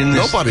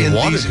 Nobody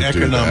wanted to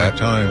do that.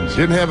 Times.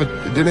 Didn't have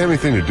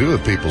anything to do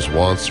with people's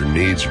wants or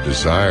needs or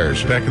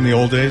desires. Back in the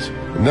old days?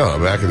 No,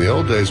 back in the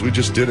old days, we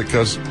just did it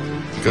because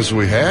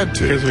we had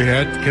to.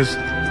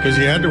 Because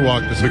you had to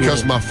walk to school.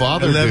 Because my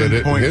father did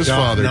it, and his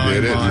father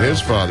did it, and his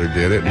father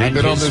did it, and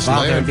we've been on this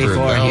land for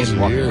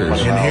 1,000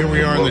 years. And here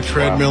we are on the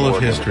treadmill of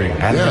history.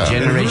 And the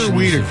generations who are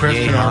we to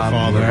question our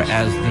fathers?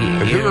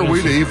 And who are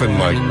we to even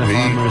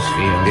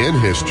be in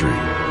history?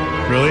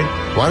 Really?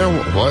 Why?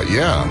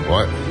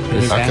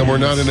 How come we're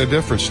not in a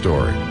different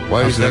story?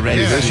 Why is that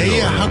this story?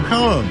 Yeah, how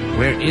come?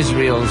 Where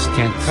Israel's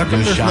tents How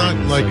come there's not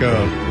like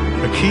a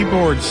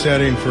keyboard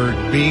setting for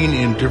being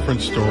in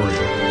different stories?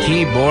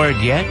 Keyboard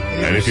yet?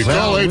 And if you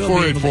call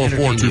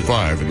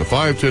 848-4425 in the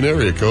 510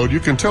 area code,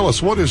 you can tell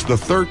us what is the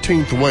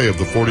 13th way of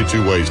the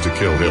 42 ways to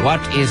kill Hitler.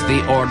 What is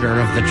the order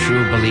of the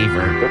true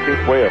believer?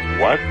 13th way of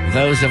what?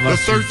 Those of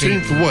us the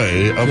 13th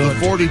way of the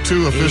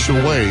 42 official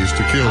ways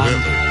to kill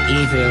Hitler.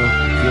 Evil.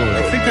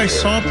 I think I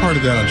saw part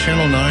of that on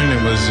Channel 9.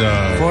 It was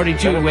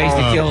 42 ways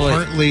to kill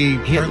partly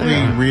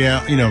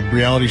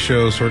reality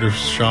show sort of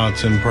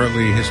shots and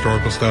partly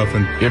historical stuff.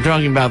 And you're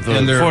talking about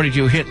the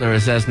 42 Hitler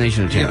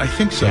assassination attempt. Yeah, I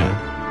think so.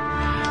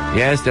 Yeah.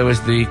 Yes, there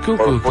was the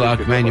cuckoo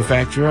clock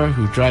manufacturer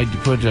who tried to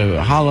put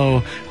a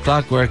hollow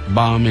clockwork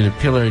bomb in a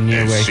pillar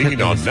near where seen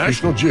Hitler on was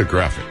National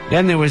Geographic.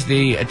 Then there was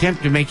the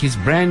attempt to make his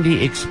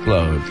brandy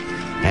explode.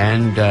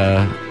 And,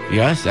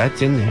 yes,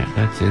 that's in there.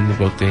 That's in the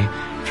book. They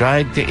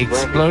tried the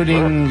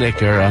exploding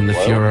liquor on the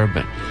Fuhrer,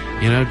 but,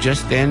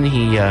 just then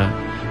he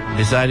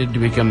decided to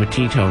become a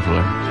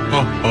teetotaler.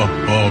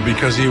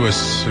 Because he was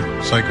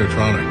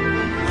psychotronic.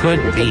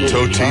 Could be.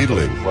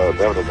 Toe-teetling.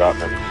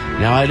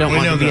 Now, I don't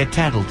want to be a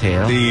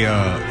tattletale. The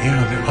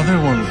other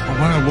one,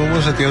 what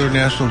was it, the other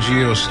National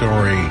Geo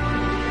story?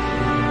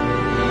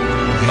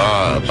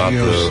 About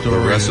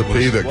the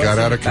recipe that got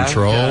out of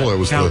control. It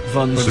was the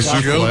souffle.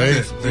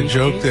 The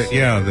joke that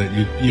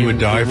you would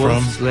die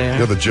from.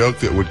 The joke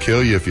that would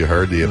kill you if you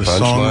heard the punchline. The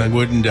song that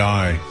wouldn't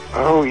die.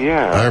 Oh,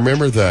 yeah. I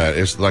remember that.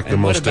 It's like the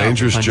most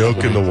dangerous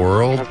joke in the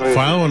world.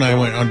 Philo and I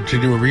went on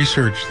to do a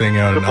research thing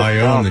out in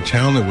Ione, the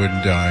town that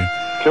wouldn't die.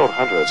 Killed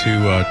hundreds. To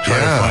try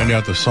to find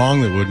out the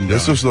song that wouldn't die.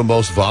 This was the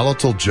most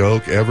volatile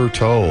joke ever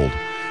told.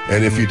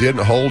 And if you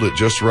didn't hold it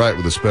just right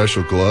with the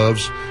special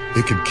gloves,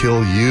 it could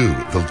kill you,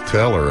 the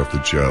teller of the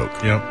joke.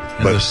 Yep.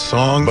 And the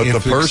song, but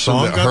if the person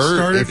song that got heard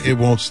started, it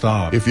won't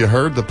stop. If you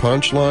heard the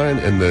punchline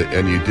and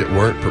you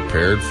weren't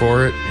prepared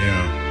for it,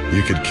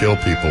 you could kill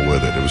people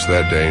with it. It was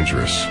that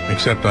dangerous.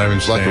 Except Ivan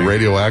It's like a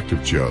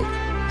radioactive joke.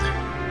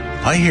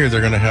 I hear they're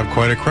going to have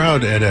quite a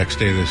crowd at X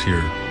Day this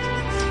year.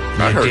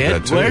 I heard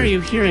that too. Where are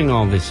you hearing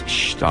all this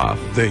stuff?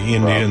 The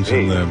Indians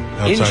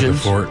outside the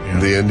fort. Yeah.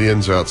 The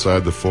Indians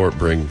outside the fort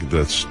bring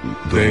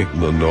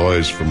the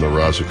noise from the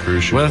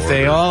Rosicrucian Well, if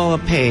they all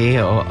pay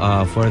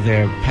for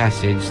their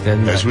passage,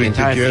 then the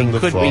entire thing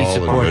could be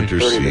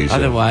supported.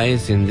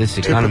 Otherwise, in this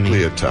economy...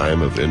 Typically a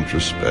time of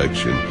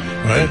introspection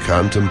and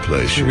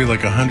contemplation. It should be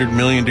like 100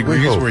 million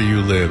degrees where you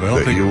live. I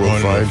don't think you will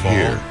find fall.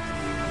 here,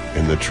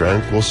 in the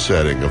tranquil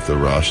setting of the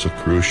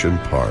Rosicrucian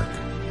Park,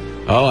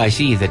 I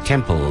see the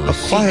temple, the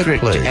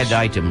secret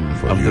item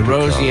of the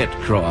Roseate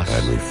Cross,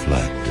 and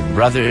reflect. the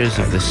brothers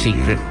of the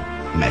secret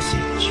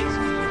message.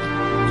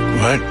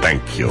 What?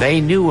 Thank you.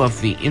 They knew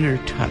of the inner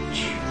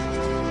touch.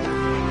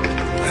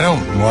 I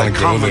don't want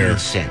to go there.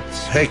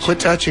 Sense. Hey, quit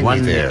touching me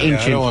there. One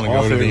ancient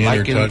author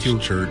likened to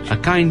church. a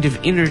kind of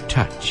inner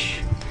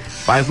touch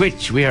by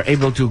which we are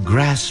able to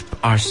grasp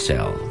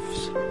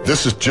ourselves.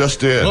 This is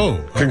just it.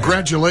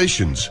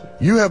 Congratulations.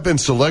 You have been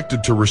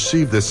selected to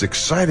receive this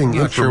exciting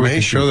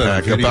information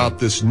pack about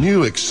this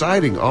new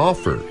exciting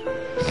offer.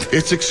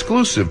 It's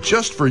exclusive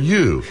just for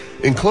you.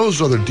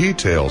 Enclosed are the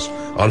details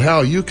on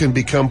how you can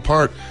become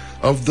part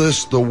of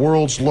the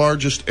world's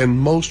largest and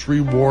most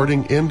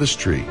rewarding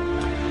industry.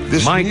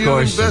 This My new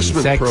course in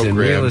investment sex and program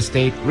real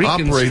estate operates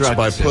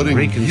by reconstructs and putting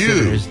you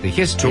reconsiders the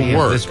history to of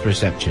work this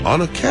perception. on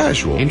a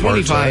casual, In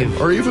 25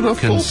 part-time, or even a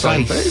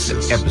full-time concise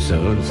basis.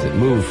 episodes that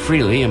move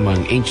freely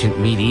among ancient,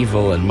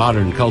 medieval, and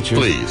modern cultures,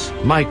 Please.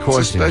 my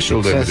course It's a special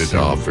in success limited in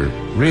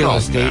offer. real Call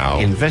estate now.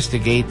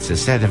 investigates a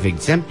set of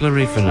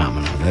exemplary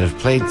phenomena that have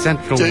played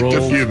central Take a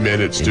roles few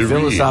minutes in to read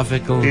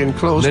philosophical, the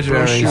enclosed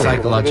literary, brochure.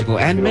 psychological,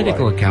 and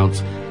medical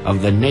accounts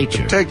of the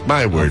nature Take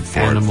my word of for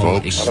it, animal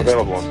folks. existence.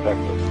 Available in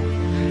Texas.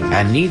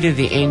 And neither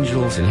the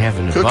angels in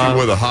heaven Cooking above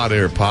with a hot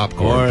air or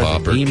popcorn the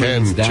popper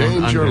demons can down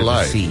change under your the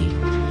life. sea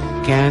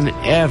can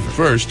ever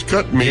First,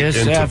 cut meat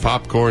into dissever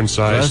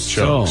popcorn-sized the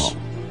chunks. soul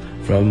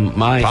from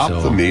my Pop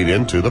soul the meat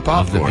into the of the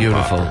popcorn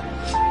beautiful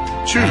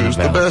popper. Choose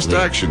the Annabelle best Lee.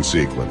 action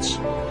sequence.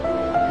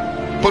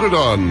 Put it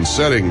on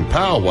setting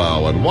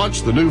powwow and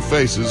watch the new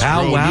faces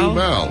Pow grow wow new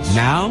mouths.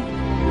 now.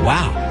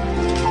 Wow.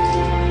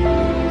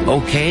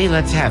 Okay,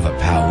 let's have a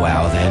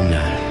powwow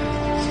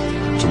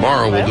then.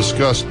 Tomorrow we'll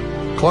discuss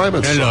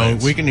climate Hello,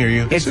 science. we can hear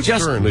you. It's It's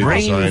just currently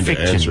brain designed to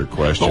fiction. answer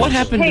questions. But what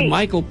happened Hey, to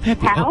Michael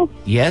Pepe? Hal? Oh,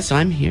 yes,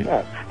 I'm here.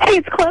 Hey,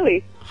 it's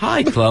Chloe.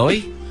 Hi,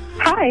 Chloe.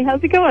 Hi,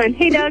 how's it going?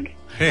 Hey, Doug.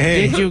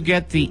 Hey. Did you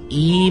get the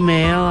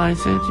email I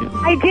sent you?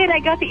 I did. I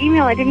got the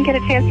email. I didn't get a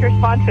chance to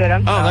respond to it.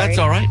 I'm Oh, sorry. that's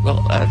all right.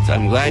 Well,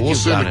 I'm glad We'll you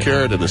send got a it.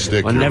 carrot and a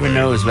stick. One your never way.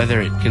 knows whether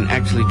it can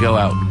actually go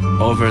out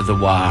over the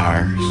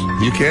wires.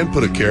 You can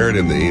put a carrot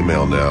in the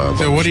email now.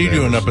 So what are you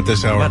doing up at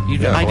this hour? But you,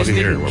 Yeah, I what just do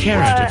you didn't hear?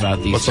 care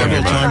about these What's on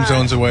your several mind? Time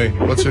zones away.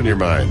 What's in your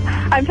mind?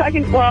 I'm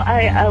talking. Well,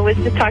 I was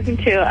just talking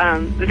to a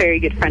very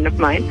good friend of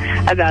mine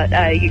about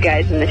you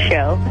guys in the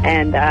show,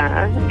 and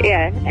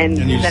yeah, and And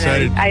you then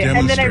decided to and then I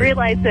demonstrate.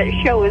 realized that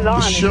show is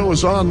on. The show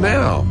is on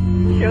now.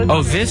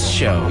 Oh, this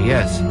show,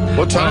 yes.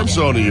 What time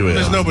zone are you in?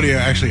 There's nobody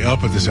actually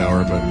up at this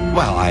hour, but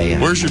Well,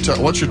 Where's your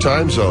what's your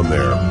time zone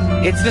there?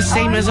 it's the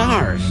same as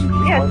ours.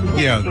 Yes.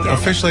 yeah,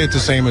 officially it's the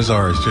same as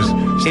ours. Just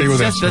stay It's with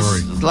that just a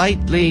story.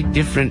 slightly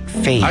different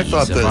phase I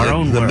thought of that our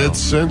own in the world.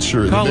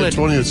 mid-century, the Call it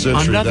mid-20th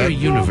century, another that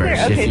universe,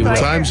 Okay, if you so I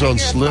will. time hear- zone I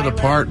hear slid Philo,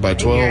 apart by I hear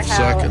 12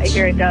 Hal, seconds. I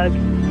hear Doug.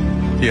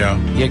 Yeah.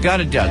 You got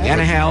a Doug and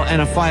a Hal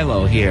and a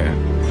Philo here,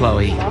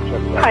 Chloe.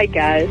 Hi,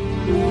 guys.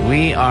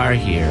 We are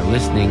here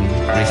listening,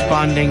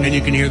 responding. And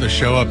you can hear the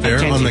show up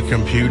there on the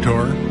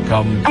computer.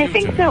 I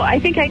think so. I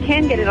think I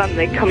can get it on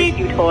the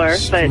computer, but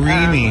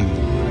Screaming.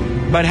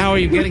 But how are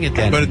you getting it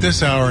then? But at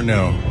this hour,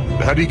 no.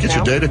 How do you get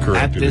your data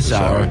corrected? At this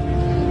hour.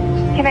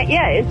 can I?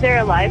 Yeah, is there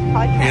a live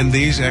podcast? In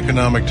these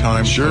economic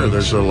times. Sure,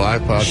 there's a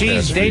live podcast.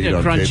 She's feed data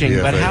on crunching,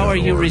 but how are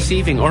you KPFA.org.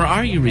 receiving, or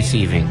are you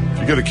receiving? If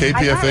you go to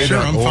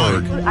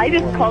kpfa.org, I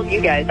just called you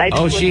guys. I just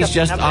Oh, looked she's up the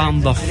just number. on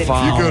the if you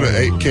phone. go to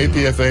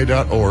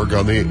kpfa.org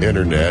on the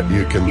internet,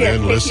 you can Yeah,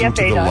 then listen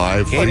to the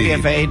live feed.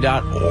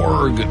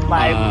 KPFA.org.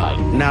 Live.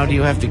 Now, do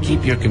you have to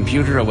keep your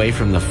computer away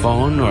from the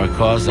phone or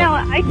cause No, a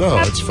I No,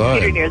 have it's the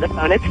computer fine. near the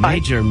phone. It's fine.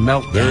 major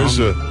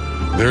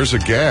meltdown? There's a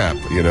gap,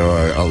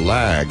 a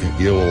lag.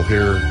 You'll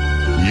hear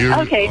you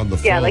Okay, on the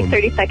phone. yeah, like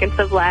 30 seconds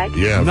of lag.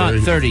 Yeah, Not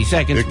very- 30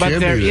 seconds, it but can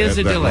there be is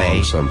a that delay long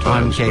on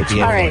sometimes, but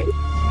KPFA. All right.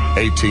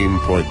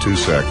 18.2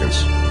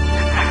 seconds.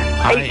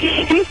 I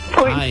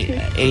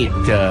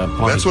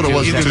 8.2 That's what it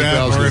was in Either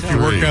that, or if you 2003.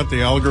 work out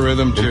the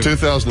algorithm to In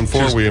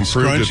 2004, just we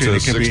improved it scrunch to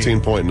it can be-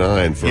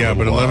 16.9 for Yeah, a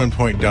but little while.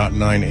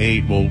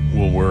 11.98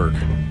 will work.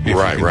 If you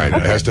Right, can right. do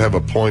It that. has to have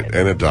a point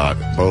and a dot,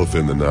 both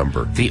in the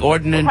number. The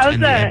ordinance How's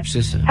and the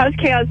abscissa. how's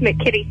Chaosmic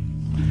Kitty?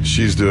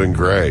 She's doing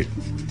great,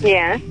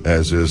 Yeah.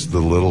 as is the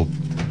little,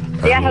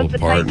 our Yeah, how's little the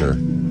partner.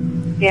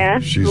 Yeah.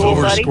 She's Little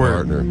over buddy?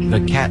 partner. The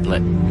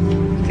catlet.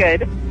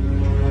 Good.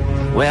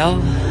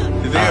 Well,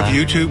 Do they have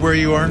YouTube where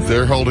you are?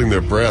 They're holding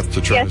their breath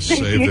to try Yes, to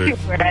save their.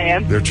 where I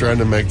am. They're trying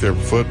to make their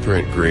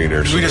footprint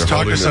greener. so We just they're talked to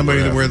holding their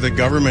somebody breath. where the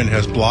government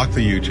has blocked the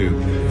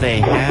YouTube.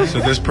 they have. So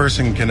this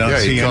person cannot Yeah,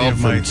 see he any called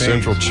of my from things.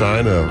 Central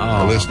China,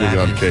 Oh, listening that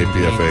on is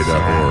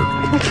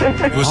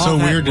kpfa.org. It was All so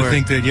that weird to work.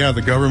 think that, yeah,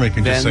 the government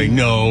can just Then say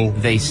no,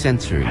 They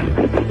censor you.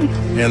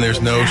 and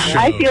there's no show.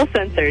 I feel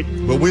censored.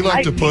 But we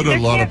like to put a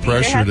lot of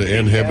pressure to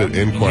inhibit You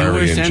were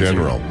inquiry in censored.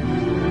 general.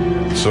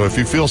 So if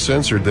you feel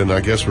censored, then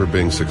I guess we're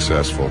being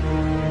successful.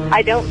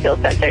 I don't feel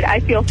censored. I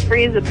feel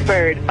free as a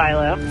bird,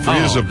 Philo. Free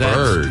as a that's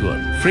bird.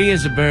 good. Free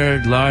as a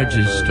bird, large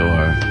as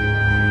store.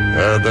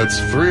 That's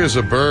free as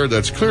a bird.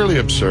 That's clearly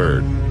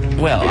absurd.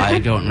 Well, I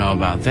don't know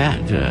about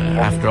that.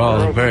 After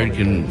all, a bird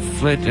can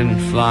flit and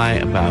fly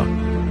about.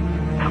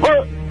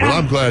 Well, Well,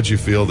 I'm glad you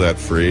feel that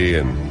free,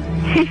 and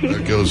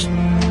that goes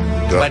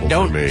double But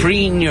don't for me.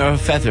 preen your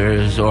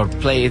feathers or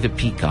play the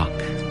peacock.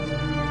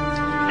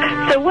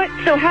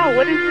 So Hal,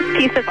 what is this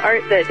piece of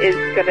art that is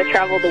going to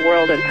travel the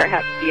world and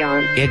perhaps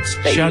beyond? It's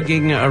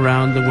chugging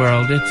around the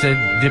world. It's a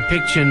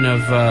depiction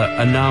of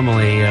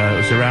anomaly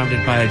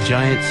surrounded by a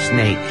giant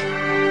snake.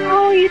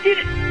 Oh, you did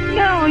it.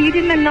 No, you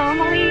did an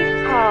anomaly?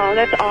 Oh,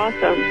 that's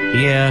awesome.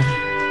 Yeah.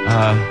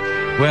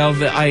 Well,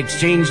 I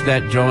exchanged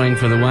that drawing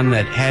for the one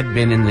that had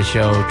been in the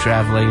show,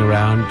 traveling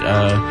around.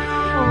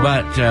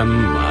 But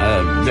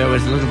there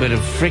was a little bit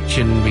of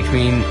friction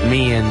between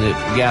me and the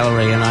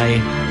gallery, and I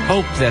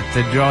hope that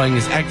the drawing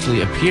is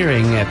actually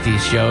appearing at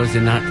these shows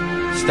and not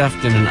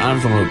stuffed in an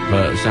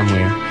envelope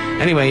somewhere.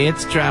 Anyway,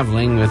 it's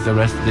traveling with the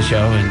rest of the show,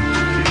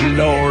 and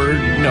Lord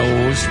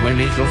knows when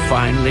it'll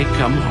finally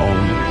come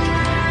home.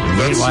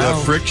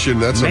 That's friction.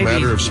 That's a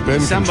matter of spin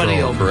somebody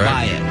control, will correct?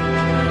 buy it.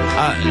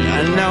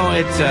 No,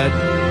 it's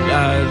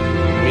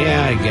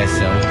yeah, I guess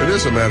so. It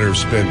is a matter of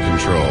spin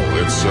control.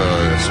 It's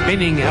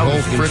spinning the out whole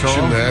of control.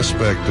 friction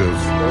aspect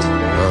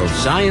of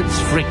science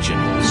friction.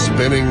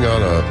 Spinning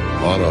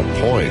on a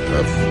point.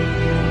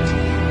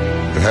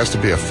 It has to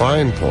be a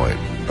fine point,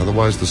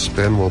 otherwise the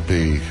spin will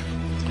be.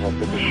 You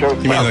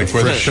mean like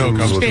where the show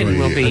comes spin to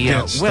will be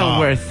well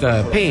worth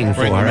paying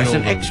for right as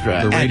an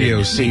extra the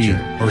radio C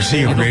or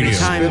C of radio.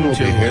 Time will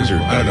to be hindered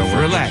by the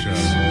relax,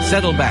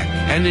 settle back,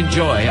 and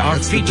enjoy our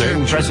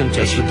feature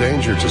presentation. That's the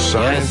danger to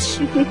science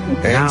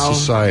and now,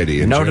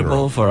 society in notable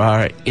general. for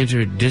our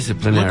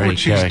interdisciplinary Look what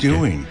she's character.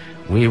 doing.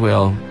 We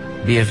will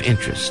be of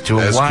interest to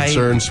a As wide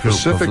concerns group of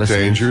specific listeners.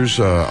 dangers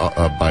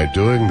by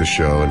doing the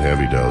show in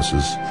heavy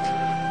doses.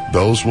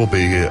 Those will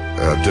be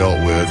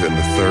dealt with in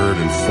the third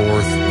and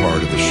fourth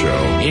part of the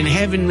show. In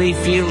heavenly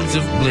fields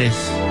of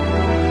bliss,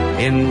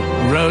 in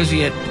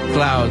roseate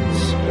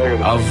clouds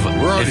of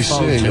We're already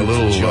seeing a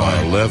little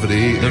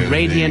levity. The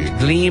radiant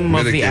gleam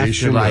of the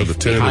mitigation afterlife of the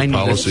tentative behind the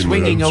policy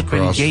swinging moves open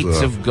across gates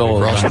the- of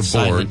gold across on the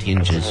silent board.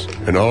 hinges.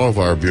 In all of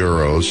our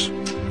bureaus.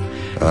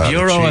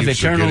 Bureau of the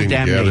chiefs are Eternal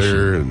getting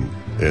together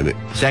and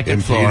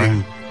Second floor.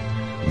 impeding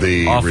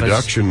the Office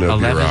reduction of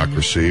 11B.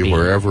 bureaucracy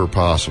wherever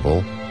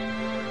possible.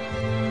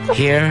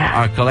 Here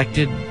are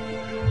collected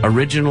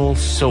original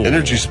souls.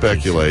 Energy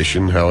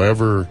speculation,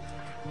 however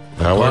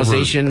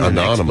Causation and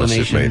anonymous it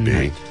may explanation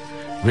be,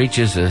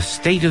 reaches a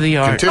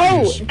state-of-the-art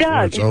continues for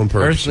Doug. its own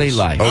purposes. earthly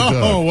life.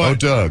 Oh,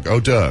 Doug.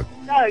 Doug,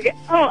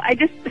 I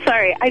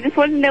just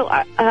want to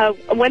know,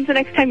 when's the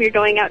next time you're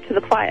going out to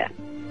the playa?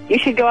 You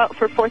should go out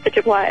for 4th of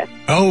July.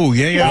 Oh,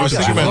 yeah, I was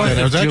thinking about that.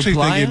 I was actually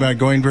thinking about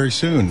going very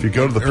soon. If you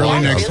go to the early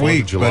playa next on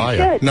week, July.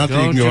 but not that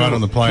you can go out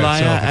on the playa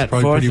itself. It's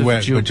probably pretty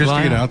wet, but just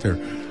to get out there.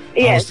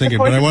 I was thinking,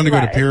 but I wanted to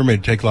go to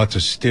Pyramid, take lots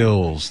of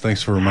stills.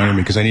 Thanks for reminding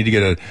me, because I need to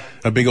get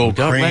a big old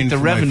Don't crane let the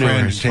for my friend to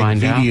revenuers take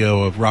find out.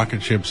 video of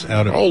rocket ships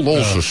out of Whole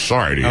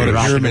society out of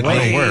is Pyramid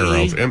Lake. aware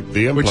of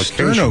the Which implications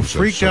Sterno of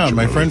freaked such out. a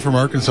My move. friend from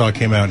Arkansas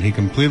came out, and he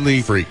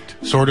completely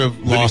sort of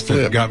lost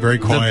it, got very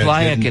quiet. The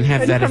playa didn't- can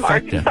have that From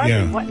effect. Arkansas?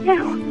 Yeah. What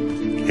now?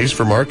 He's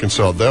from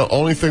Arkansas. The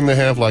only thing they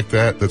have like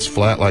that's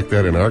flat like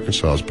that in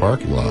Arkansas is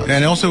parking lots.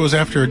 And also it was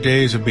after a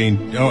day of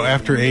being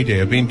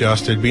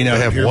dusted, being out. They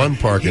of have Pyramid. one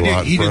parking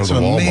lot in He front did of some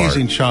the Walmart.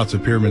 amazing shots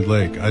of Pyramid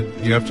Lake.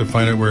 You have to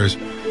find out where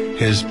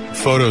his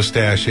photo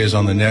stash is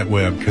on the net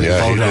web, because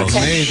Yeah, he it's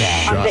did. amazing,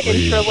 On the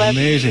infraweb.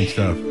 amazing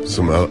stuff.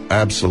 Some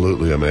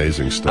absolutely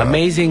amazing stuff.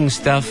 Amazing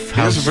stuff.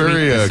 How He's a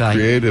very sweet the sight.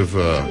 creative,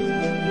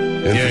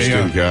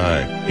 interesting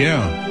guy.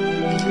 Yeah.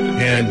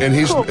 And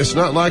he's it's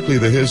not likely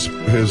that his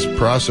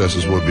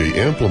processes would be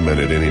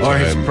implemented Or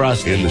his anytime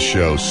prostate. in the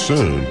show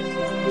soon.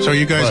 So are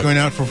you guys going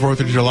out for 4th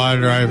of July,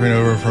 driving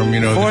over from, the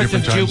 4th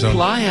different of time zones?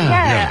 July.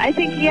 Yeah, I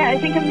think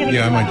I'm going to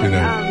Yeah, I might do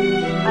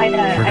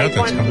that. Forgot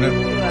that's coming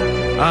up.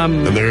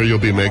 And there you'll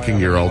be making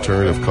your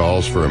alternative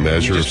calls for a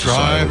measure Just of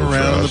societal drive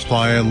around the trust.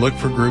 playa and look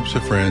for groups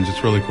of friends.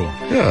 It's really cool.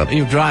 Yeah.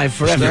 You drive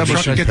forever. The truck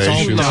Establishing gets all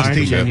patience,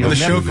 dusty, commitment, and the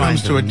show never find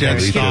comes to a them.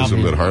 dead stop.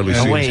 Elitism that hardly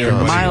seems Away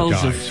coming.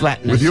 miles of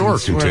flatness With your and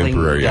swirling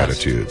contemporary dust.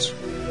 attitudes.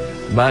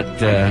 But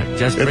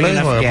just It bring may,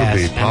 enough however, gas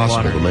be and possible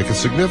water. to make a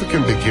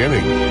significant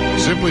beginning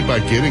simply by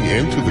getting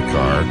into the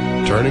car,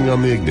 turning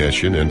on the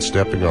ignition, and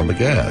stepping on the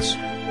gas.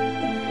 Be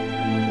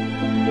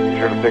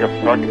sure to pick up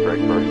the parking brake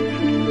first.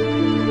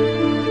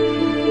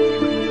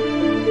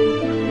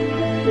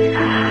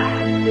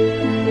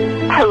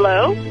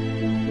 Hello?